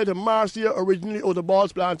birthday to Marcia, originally out of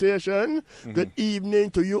Balls Plantation. Good evening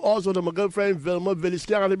to you also, to my good friend Vilma Village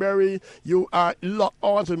Canterbury. You are locked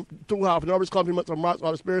on to 2.5 hours compliments of Marks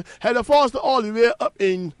on the Spirit. Heather Foster all the way up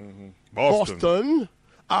in Boston.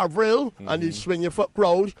 Avril and the Swing Your Foot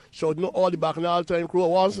crowd. So you know, all the Bacchanal Time crew. I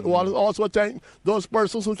want to also thank those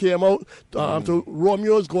persons who came out to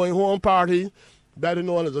Romeo's Going Home party, better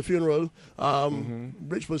known as a funeral,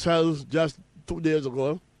 which was held just 2 days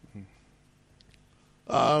ago.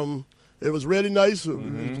 It was really nice. It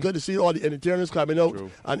was good to see all the entertainers coming out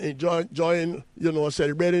and enjoying, you know,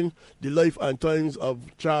 celebrating the life and times of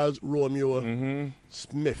Charles Romeo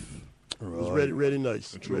Smith. It was really, really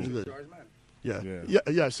nice. Really good.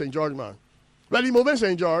 Yeah, St. George, man. Well, he moved in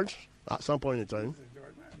St. George at some point in time.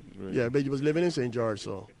 Yeah, but he was living in St. George,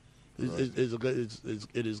 so it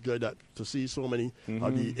is good to see so many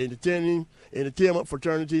of the entertainment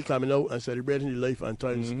fraternity coming out and celebrating the life and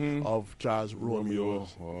times of Charles Romeo.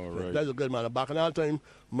 All right. That's a good man. A Bacchanal Time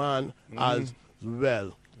man as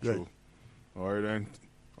well. Good. True. All right, then.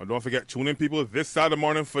 And don't forget, tune in, people, this Saturday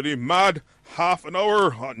morning for the mad half an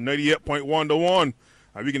hour on 98.1 The One.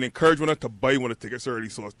 And we can encourage one to buy one of the tickets early.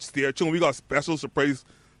 So stay tuned. We got a special surprise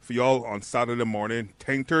for y'all on Saturday morning,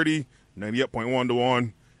 10:30, 98.1 The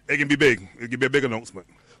One. It can be big. It can be a big announcement.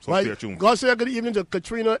 So stay tuned. God say good evening to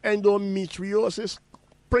Katrina Endometriosis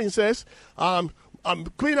Princess.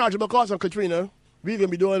 Queen Archibald Cost and Katrina, we're going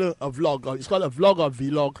to be doing a vlog. It's called a vlog or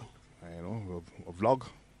vlog. I know, a vlog.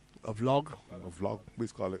 A vlog? A vlog,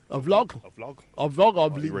 please call it. A vlog? A vlog. A vlog or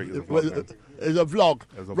Right, it's a vlog, man. it's a vlog.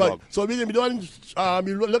 It's a Right. vlog. So we're going to be doing,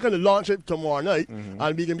 we're looking to launch it tomorrow night, and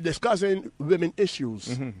we're going to be discussing women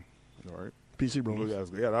issues. All right. PC bro.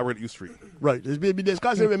 Yeah, I read you street. Right. We'll be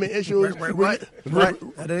discussing women issues. What?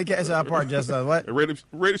 I didn't catch that part just what?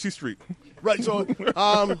 Rated Street. Right. So,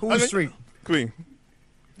 Who's street? Clean.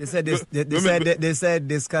 They said this. They said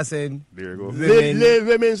discussing. There you go. Women.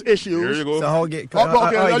 women's issues. There you go. So how get?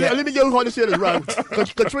 Let me get how to say this right.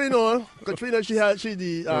 Katrina, she's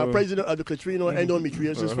the president of the Katrina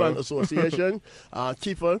Endometriosis Fund Association,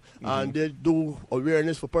 Kiefer, and they do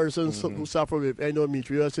awareness for persons who suffer with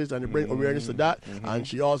endometriosis, and they bring awareness to that. And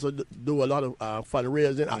she also do a lot of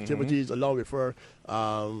fundraising activities along with her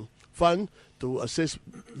fund to assist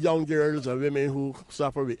young girls and women who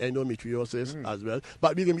suffer with endometriosis as well.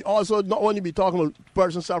 But we can be also not only be talking about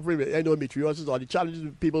persons suffering with endometriosis or the challenges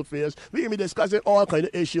people face, we can be discussing all kind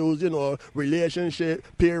of issues, you know, relationship,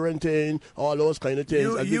 parenting, all those kind of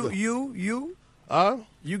things. You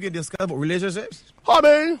can discuss about relationships. I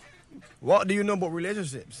mean, What do you know about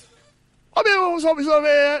relationships? what's up,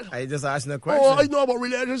 man? I just asking a Oh, I question. know about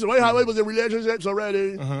relationships. I was in relationships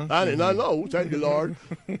already. I did not know. Thank you, Lord.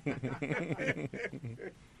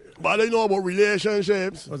 But I know about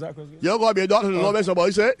relationships. What's that, Chris? You're going to be a doctor to know what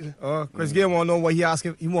somebody said. Chris Gill want to know what he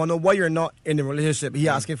asking. He want to know why you're not in the relationship. He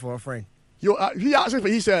asking for a friend. He asking for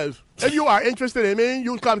himself. If you are interested in me,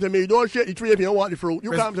 you come to me. Don't shake the tree if you don't want the fruit.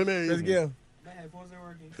 You come to me. Chris Gill.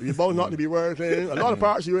 You're both not to be working. A lot of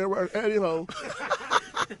parts you ain't working. Anyhow.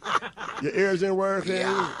 Your ears ain't working.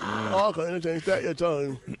 All kind of things. Take your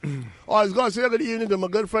time. I was going to say good evening to my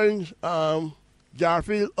good friend,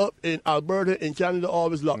 Garfield up in Alberta in Canada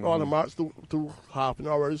always locked on the March two half an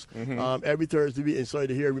hours. Every Thursday we inside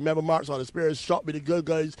here. Remember, Marks on the Spears, shop with the good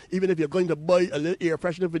guys. Even if you're going to buy a little air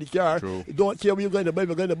freshener for the car, don't care what you're going to buy. If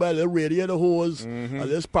you're going to buy a little radiator hose, a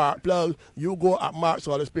little spark plug, you go at Marks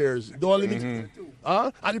on the Spears. Don't limit.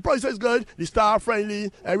 And the price is good. The staff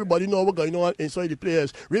friendly. Everybody know what's going on inside the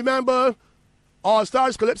place. Remember, All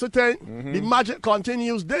Stars Calypso tent. The magic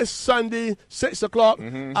continues this Sunday, 6 o'clock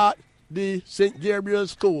at the St.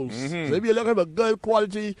 Gabriel's Schools. So if you're looking for good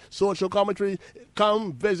quality social commentary,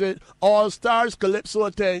 come visit All Stars Calypso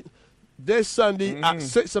tent this Sunday at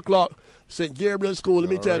 6 o'clock. St. Gabriel's School, let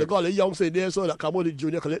me tell you, got a young say there, so that come out the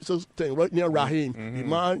junior Calypso thing right near Raheem. The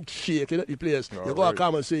man shaking at the place. You got to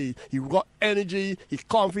come and see. He got energy, he's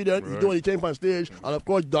confident, he's doing his thing on stage. And of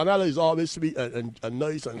course, Donella is always sweet and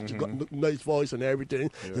nice, and she got nice voice and everything.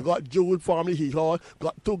 You got Jude Family, he's hard,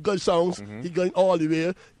 got 2 good songs. He's going all the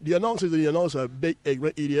way. The announcer, a big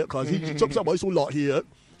ignorant idiot, because he took somebody so lot here.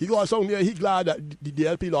 He got a song there, he's glad that the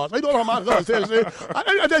DLP lost. I don't know how much I'm going to say.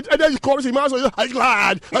 And then he called him, I'm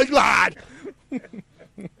glad.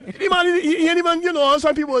 The man, he ain't even, you know,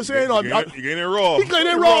 some people are saying, you getting it raw. He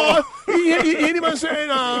getting it raw. He ain't even saying,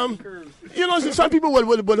 you know, some people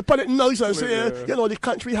will put it nice and say, you know, the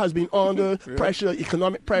country has been under pressure,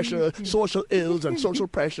 economic pressure, social ills and social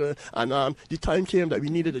pressure, and the time came that we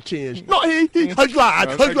needed a change. No, I'm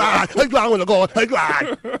glad when I go, I'm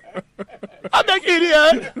glad. I beg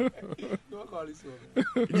idiot. You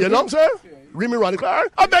know what I'm saying? Remy Ronnie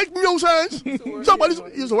Clark. I beg nuisance. Somebody's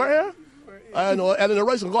used to wear here. I know Eleanor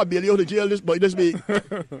Rice got Billy out of jail this week.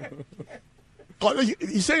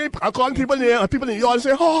 He's saying, I'm calling people in there, and people in the yard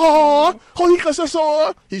say, how he can say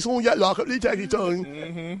so? He's going to get locked up, they take his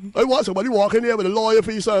tongue. I want somebody walking there with a lawyer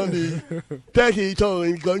for his son, take his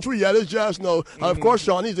tongue, going through yellow just now. And of course,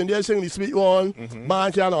 Shawnee's in there singing the sweet one.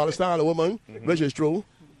 Man can't understand a woman, which is true.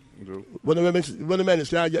 When the men is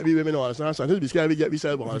scared, get me women understand. Sometimes be scared, we get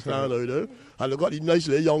myself understand. And they've got these nice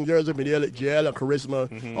little young girls up in there like Jail and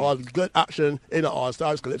Charisma. All good action in the All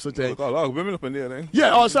Stars Calypso thing. Got a lot of women up in there, then.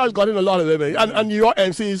 Yeah, All Stars got in a lot of women. And New York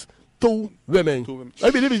MCs, 2 women.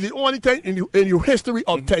 I believe it's the only thing in your history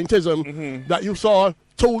of tentism that you saw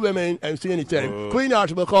 2 women MC anything. Queen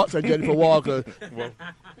Archibald Cox and Jennifer Walker.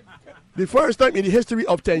 The first time in the history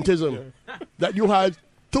of tentism that you had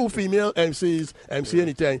 2 female MCs MC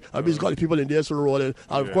anything. And we've got the people in there so rolling.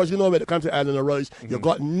 And of course, you know, when it comes to Eleanor Rice, you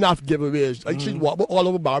got enough giveaways. Like she walk all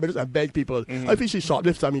over Barbados and beg people. I think she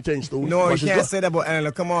shoplifts some things too. No, you can't say that about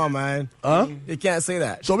Eleanor. Come on, man. You can't say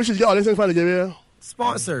that. So we should get all this things for the giveaway.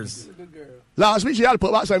 Sponsors. Last week she had to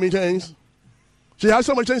put back so many things. She had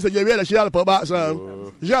so much things to give away that she had to put back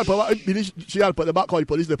some. She had to put the back call the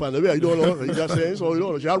police up on the way. You don't know. You just saying so. You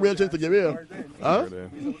don't know. She had real things to give away.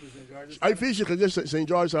 I feel she could get St.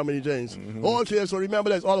 George so many things. Okay, so remember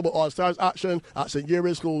that's all about All Stars action at St.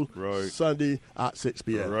 Gabriel's School Sunday at 6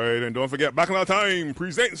 p.m. Right, and don't forget, Back in Our Time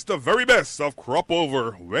presents the very best of Crop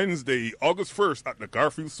Over Wednesday, August 1st at the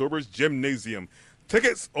Garfield Sobers Gymnasium.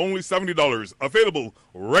 Tickets only $70. Available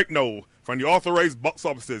right now from the authorized box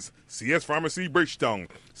offices: CS Pharmacy Bridgetown,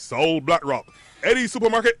 Soul Black Rock, Eddie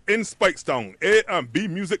Supermarket in Spikestown, A&B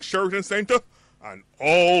Music Sheraton Center, and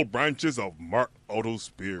all branches of Mark Auto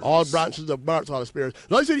Spears. All branches of Mark Auto Spears.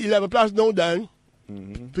 Like I said, 11 plus no down.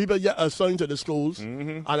 People get assigned to the schools.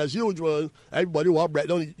 And as usual, everybody who are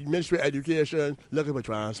breakdown the Ministry of Education looking for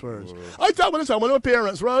transfers. I talk with some of my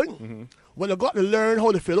parents, right? When they got to learn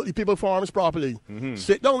how to fill out the people forms properly.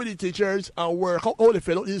 Sit down with the teachers and work out how to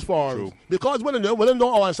fill out these forms. Because when they don't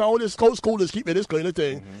understand how this school is keeping this kind of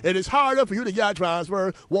thing, it is harder for you to get a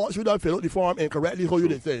transfer once you don't fill out the form incorrectly how you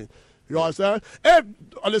did thing. You understand? And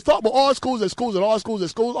let's talk about all schools and schools and all schools and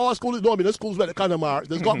schools. All schools don't mean the schools where they kind of marks.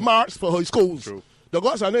 There's got marks for high schools. They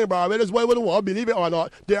got some name, but that's why we don't want to believe it or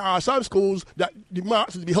not. There are some schools that the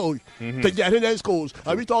marks is be high to get in their schools.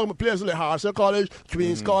 And we talking about places like Hartson College,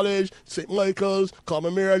 Queen's College, St. Michael's,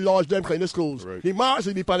 Common Mary Lodge, them kind of schools. The marks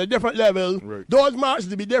will be on a different level. Those marks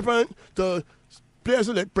will be different to places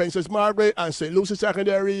like Princess Margaret and St. Lucie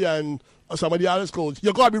Secondary and some of the other schools.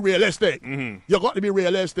 You got to be realistic. You got to be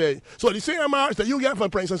realistic. So the same marks that you get from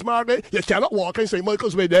Princess Margaret, you cannot walk in St.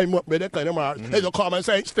 Michael's with that kind of marks. It's a common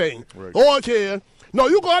sense thing. Okay. Now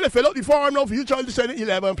you got to fill out the form now for your child to send it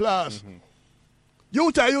 11 plus. You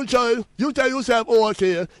tell your child, you tell yourself,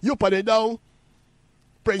 okay, you put it down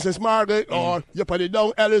Princess Margaret or you put it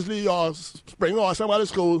down Ellerslie or Spring or some other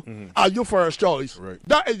school as your first choice.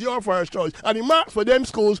 That is your first choice. And the marks for them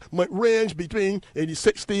schools might range between in the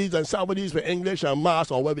 60s and 70s for English and Maths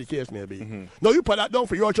or whatever the case may be. Now you put that down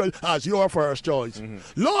for your child as your first choice.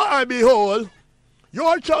 Lo and behold,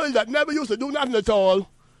 your child that never used to do nothing at all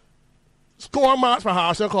score marks for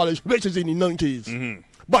Harrison College, which is in the 90s.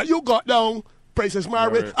 But you got down Princess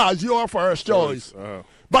Margaret as your first choice.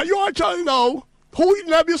 But your child now, who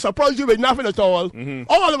never surprised you with nothing at all,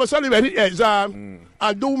 all of a sudden went the exam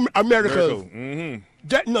and do a miracle.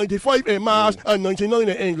 Get 95 in maths and 99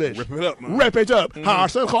 in English. Rip it up, man. Rip it up.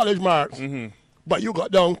 Harrison College marks. But you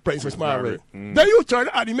got down Princess Margaret. Then you turn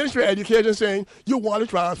at the Ministry of Education saying you want to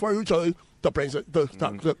transfer your child to Princess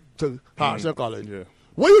to Harrison College.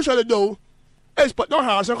 What you should do is put down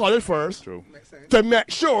Harrison College first to make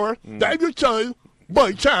sure that if your child,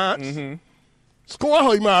 by chance, score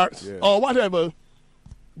high marks or whatever,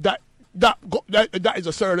 that is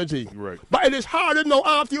a certainty. Right. But it is harder now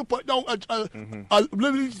after you put down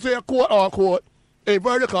literally say a quote unquote,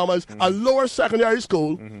 inverted commas, a lower secondary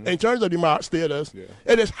school in terms of the mark status.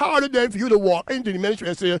 It is harder then for you to walk into the ministry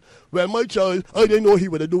and say, well, my child, I didn't know he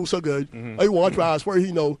would do so good. I want to transfer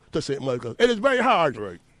to St. Michael. It is very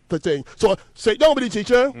hard to think. So sit down with the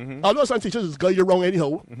teacher. Although some teachers is guide you wrong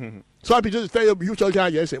anyhow. Some teachers tell you, your child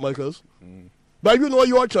can't get St. Michael's. But if you know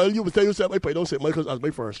your child, you will tell yourself, I put down St. Michael's as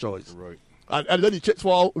my first choice. And then the chips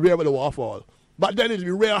fall wherever the wall fall. But then it'll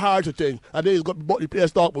be real hard to think. And then it's got the place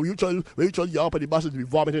talk, but you try to up at the buses to be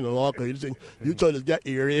vomiting and all kinds of things. You try to get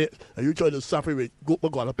irate, and you try to suffer with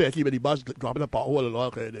going to pay with the bus dropping a pothole and all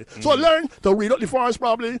kinds of things. So learn to read out the forms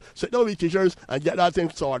properly, sit down with teachers, and get that thing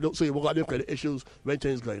sorted so you won't got them kind of issues when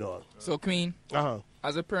things going on. So, Queen,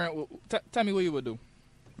 as a parent, tell me what you would do.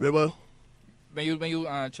 Remember? When you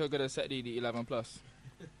child got to set the 11 plus.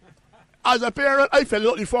 As a parent, I fill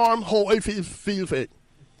out the form how I feel fit.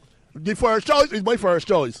 The first choice is my first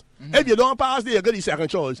choice. If you don't pass there, you get the second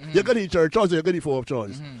choice. You get the third choice, you get the fourth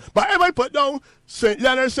choice. But if I put down St.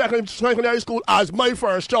 Leonard's Secondary School as my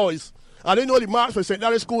first choice, and I know the marks for St.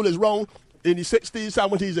 Leonard's School is wrong in the 60s,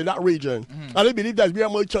 70s in that region, and I believe that's where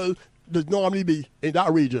my child does normally be in that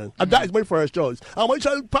region. And that is my first choice. And my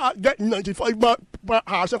child get 95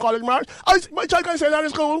 Harrison College marks, my child can St.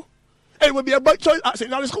 Leonard's School. It would be a bad choice at St.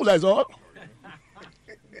 Leonard's School, that's all.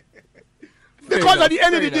 Because at the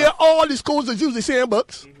end of the day, all the schools use the same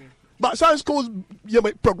books. But some schools you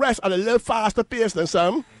might progress at a little faster pace than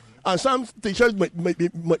some. And some teachers might be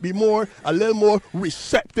a little more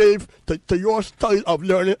receptive to your style of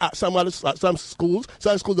learning at some schools.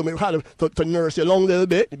 Some schools may have to nurse you along a little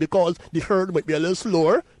bit because the herd might be a little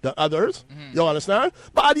slower than others. You understand?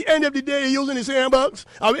 But at the end of the day, you're using the same books.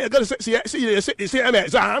 I mean, you're going to sit the same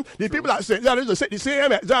exam. The people that sit the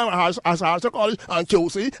same exam as Harrison College and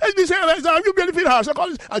QC. It's the same exam. You benefit Harrison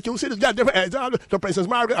College and QC. There's got different exams to Princess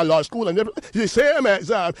Margaret and Law School and different. It's the same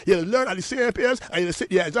exam. You learn at the same pace and you sit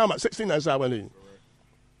the exam at 16 and 17.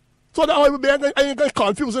 So that I would be ain't going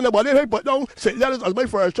confusing the body. If I put down St. Leonard's as my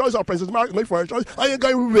first choice or Princess Margaret my first choice, I ain't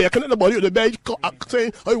going to reckon at the body of the bench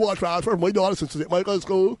saying I want to transfer my daughter to St. Michael's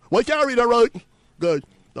School. Why can't I read that right? Good.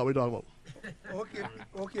 That's what we're talking about.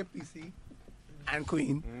 Okay, PC and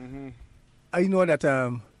Queen. I know that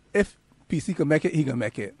if PC can make it, he can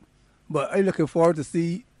make it. But I'm looking forward to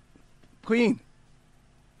see Queen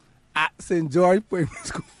at St. George Primary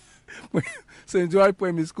School. St. George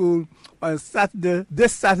Primary School on this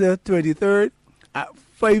Saturday 23rd at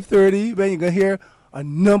 5:30, when you're going to hear a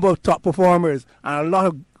number of top performers and a lot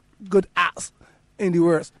of good acts in the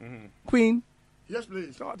works. Queen? Yes,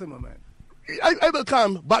 please. Talk to me, man. I will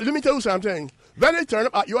come, but let me tell you something. When I turn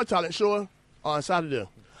up at your talent show on Saturday,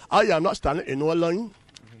 I am not standing in no line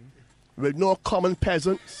with no common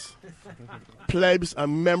peasants, plebs,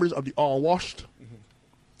 and members of the unwashed.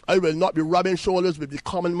 I will not be rubbing shoulders with the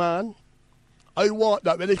common man. I want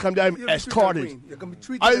that when they come down, escorted.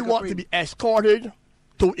 I want to be escorted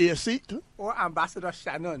to a seat. Or Ambassador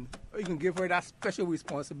Shannon. You can give her that special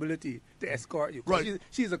responsibility to escort you. Right.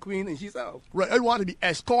 She's a queen and she's out. Right. I want to be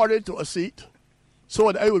escorted to a seat so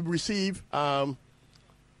that I would receive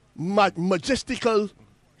majestical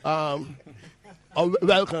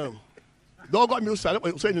welcome. Don't got me set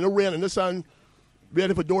up saying in the rain and the sun,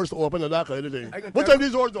 waiting for doors to open and that kind of thing. What time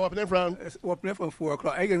these doors opening from? It's opening from 4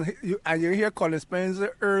 o'clock. And you can hear Colin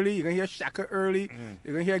Spencer early. You can hear Shaka early.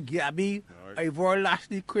 You can hear Gabby, Ivor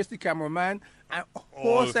Lashley, Chris the cameraman, and a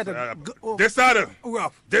whole set of... This Saturday,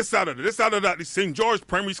 the St. George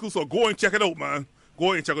Primary School, so go and check it out, man.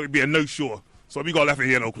 Go and check it out. It'll be a nice show. So we got left in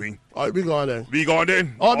here now, Queen. All right, we going then. We going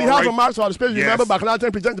then. On behalf of Marks Hall Special, remember back last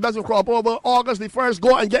time, present the best of crop over August the 1st.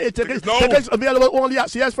 Go and get your tickets. Tickets available only at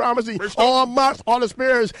CS Pharmacy. All Marks, all the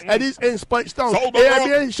Spears, and these in Spikestone.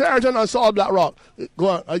 Airbnb, Sheraton, and Salt Black Rock. Go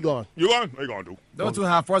on, I go on. You on? I going to do. Those who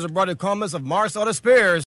have further brought the comments of Marks or the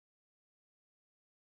Spears.